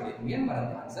ಬೇಕಾದರೂ ಯೂಸ್ ಮಾಡಿ ನಿಮಗೆ ಏನು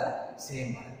ಬರುತ್ತೆ ಆನ್ಸರ್ ಸೇಮ್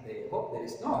ಬರುತ್ತೆ hope there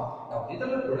is no doubt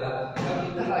ಇದಲ್ಲೂ ಕೂಡ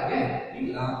ಇದ್ದ ಹಾಗೆ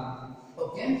ಇಲ್ಲ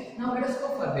okay now let us go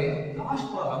for the last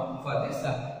problem for this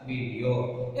video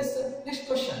yes next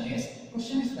question is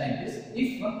like this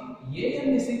if an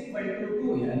is equal to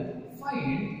 2n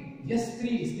find S3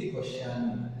 is the question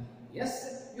yes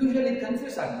usually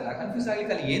confuse ಆಗ್ತೀರಾ confuse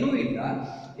ಆಗಲಿಕ್ಕೆ ಅಲ್ಲಿ ಏನೂ ಇಲ್ಲ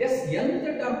yes nth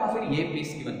term of an AP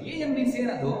is given an means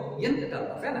ಏನದು nth term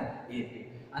of an AP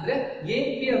ಅಂದ್ರೆ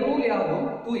AP ಯ rule ಯಾವುದು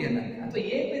 2n ಅಂತ ಅಥವಾ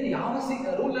AP ನ ಯಾವ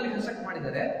ರೂಲ್ ಅಲ್ಲಿ ಕನ್ಸ್ಟ್ರಕ್ಟ್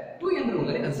ಮಾಡಿದ್ದಾರೆ 2n ರೂಲ್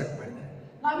ಅಲ್ಲಿ ಕನ್ಸ್ಟ್ರಕ್ಟ್ ಮಾಡಿದ್ದಾರೆ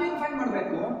ನಾವೇನು ಫೈಂಡ್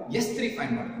ಮಾಡಬೇಕು S3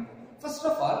 ಫೈಂಡ್ ಮಾಡಬೇಕು first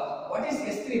of all what is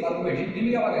S3 ಬರ್ಬೇಡಿ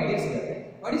ನಿಮಗೆ ಯಾವಾಗ ಐಡಿಯಾ ಸಿಗುತ್ತೆ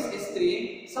what is S3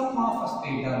 sum of first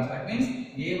 3 terms that means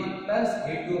A1 plus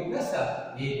A2 plus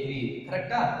A3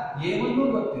 ಕರೆಕ್ಟಾ A1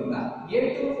 ಗೊತ್ತಿಲ್ಲ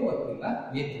A2 ಗೊತ್ತಿಲ್ಲ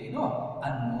A3 no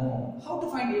unknown how to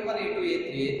find A1 A2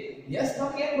 A3 yes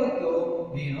ನಮಗೆ ಏನು ಗೊತ್ತು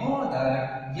we know that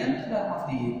nth term of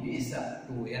the AP is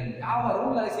 2n ಯಾವ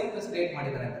rule ಅಲ್ಲಿ sequence create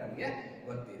ಮಾಡಿದ್ದಾರೆ ಅಂತ ನಮಗೆ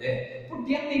ಗೊತ್ತಿದೆ put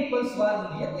n equals 1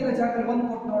 n ಇರೋ ಜಾಗದಲ್ಲಿ 1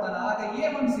 ಕೊಟ್ಟು ನೋಡೋಣ ಆಗ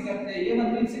A1 ಸಿಗುತ್ತೆ A1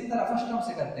 ಮೀನ್ಸ್ ಇತ್ತಲ್ಲ ಫಸ್ಟ್ ಟರ್ಮ್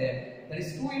ಸಿಗುತ್ತೆ that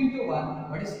is 2 into 1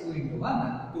 what is 2 into 1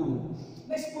 2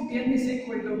 next put n is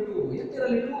equal to 2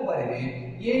 ಎತ್ತಿರಲ್ಲಿ 2 ಬರೆಯಿರಿ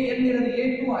a n ಇರೋದು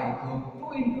a2 ಆಯಿತು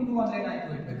 2 into 2 ಅಂದ್ರೆ ಏನಾಯಿತು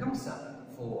it becomes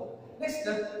 4 next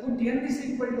put n is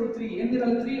equal to 3 n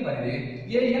ಇರೋದು 3 ಬರೆಯಿರಿ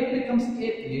a n becomes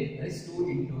a3 that is 2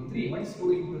 into 3 what is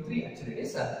 2 into 3 actually it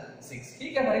is 6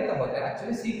 ಹೀಗೆ ಬರೀತಾ ಹೋದ್ರೆ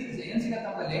actually ಏನು ಸಿಗುತ್ತೆ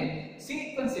ನಮ್ಮಲ್ಲಿ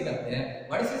ಸೀಕ್ವೆನ್ಸ್ ಸಿಗುತ್ತೆ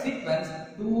what is the sequence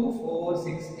 2 4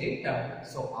 6 8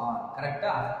 so on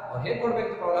ಕರೆಕ್ಟಾ ಅವ್ರು ಹೇಗೆ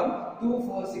ಕೊಡಬೇಕು problem 2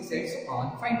 4 6 8 so on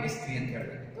find S3 ಅಂತ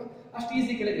ಹೇಳಬೇಕಿತ್ತು ಅಷ್ಟು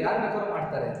ಈಸಿ ಕೇಳಿದ್ರೆ ಯಾರು ಬೇಕಾದ್ರೂ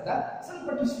ಮಾಡ್ತಾರೆ ಅಂತ ಸ್ವಲ್ಪ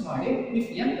ಟ್ವಿಸ್ಟ್ ಮಾಡಿ if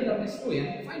n term is 2n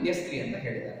find s3 ಅಂತ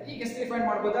ಹೇಳಿದ್ದಾರೆ. ಈಗ s3 ಫೈಂಡ್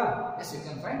ಮಾಡಬಹುದಾ? yes we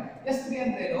can find s3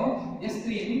 ಅಂತ ಏನು? s3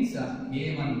 means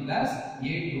a1 plus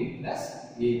a2 plus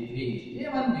a3.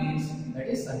 a1 means that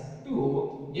is 2,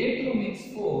 a2 means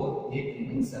 4, a3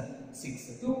 means 6.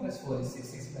 2 plus 4 is 6,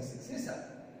 6 plus 6 is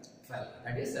 12.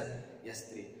 That is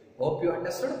s3. Hope you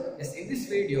understood. Yes, in this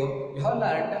video you have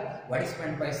learned what is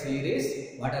meant by series,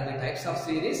 what are the types of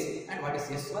series, and what is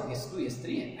S1, S2, S3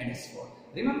 and S4.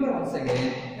 Remember once again,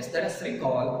 yes, let us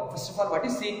recall. First of all, what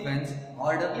is sequence?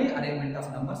 Orderly arrangement of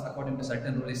numbers according to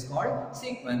certain rule is called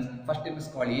sequence. First term is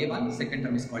called A1, second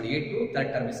term is called A2, third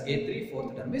term is A3,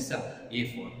 fourth term is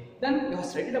A4. Then you have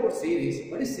studied about series.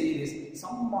 What is series?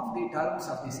 Sum of the terms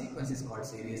of the sequence is called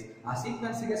series. A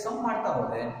sequence ಗೆ sum ಮಾಡ್ತಾ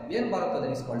ಹೋದ್ರೆ ಏನು ಬರುತ್ತದೆ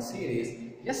is called series.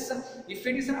 Yes, if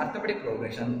it is an arithmetic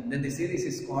progression, then the series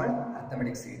is called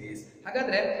arithmetic series.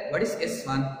 ಹಾಗಾದ್ರೆ what is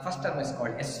S1? First term is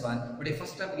called S1. ನೋಡಿ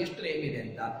first term ಎಷ್ಟು name ಇದೆ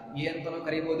ಅಂತ A ಅಂತಾನೂ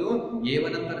ಕರೀಬಹುದು,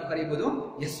 A1 ಅಂತಾನೂ ಕರೀಬಹುದು,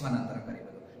 S1 ಅಂತಾನೂ ಕರೀಬಹುದು.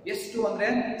 S2 ಅಂದ್ರೆ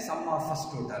sum of first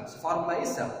two terms. Formula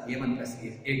is A1 plus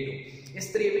A2.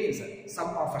 S3 means sum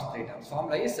of first three terms.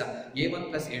 Formula is A1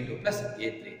 plus A2 plus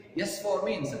A3. S4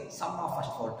 means sum of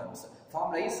first four terms.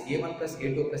 Formula is A1 plus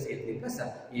A2 plus A3 plus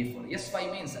A4. S5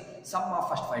 means sum of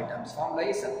first five terms. Formula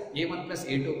is A1 plus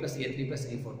A2 plus A3 plus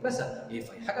A4 plus A5.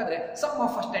 ಹಾಗಾದ್ರೆ sum of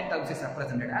first 10 terms is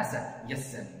represented as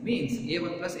Sn, means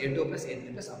A1 plus A2 plus A3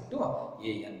 plus up to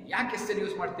An. ಯಾಕೆ Sn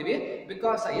use ಮಾಡ್ತೀವಿ?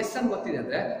 Because Sn ಗೊತ್ತಿದೆ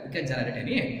ಅಂದ್ರೆ we can generate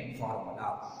any formula.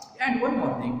 And one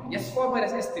more thing, S4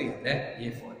 minus S3 ಅಂದ್ರೆ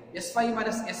A4. S5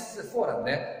 minus S4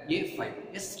 ಅಂದ್ರೆ A5.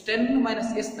 S10 minus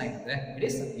S9 ಅಂದ್ರೆ it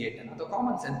is A10. ಅಥವಾ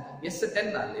common sense S10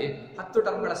 ನಲ್ಲಿ 10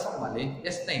 ಟರ್ಮ್ಗಳ some ಅಲ್ಲಿ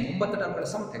S9 9 ಟರ್ಮ್ಗಳ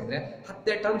some ತೆಗೆದ್ರೆ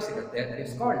 10 term ಸಿಗುತ್ತೆ. that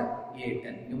is called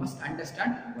A10. you must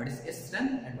understand what is S10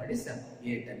 and what is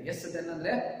A10. S10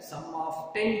 ಅಂದ್ರೆ sum of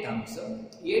 10 terms,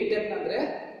 A10 ಅಂದ್ರೆ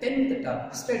 10th term.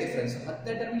 ಅಷ್ಟೇ difference.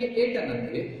 10 ಟರ್ಮ್ಗೆ A10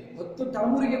 ಅಂತೀವಿ, 10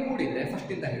 ಟರ್ಮ್ಗೆ ಕೂಡಿದ್ರೆ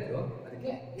first ಇಂದ ಹಿಡಿದು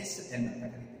ಅದಕ್ಕೆ S10 ಅಂತ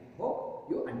ಕರೀತೀವಿ. hope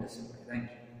you understood. Thank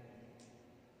you.